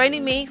and for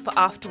joining me for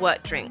After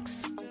Work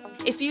Drinks.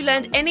 If you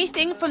learned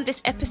anything from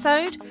this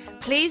episode,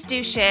 please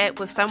do share it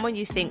with someone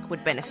you think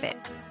would benefit.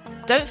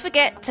 Don't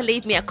forget to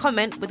leave me a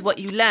comment with what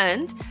you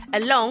learned,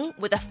 along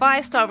with a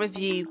 5-star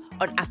review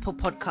on Apple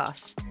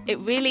Podcasts. It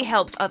really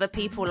helps other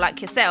people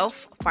like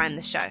yourself find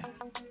the show.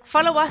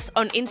 Follow us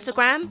on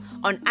Instagram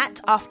on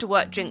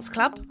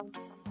 @AfterWorkDrinksClub.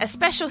 A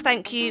special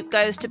thank you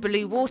goes to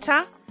Blue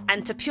Water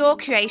and to Pure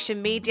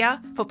Creation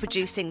Media for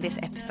producing this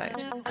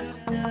episode.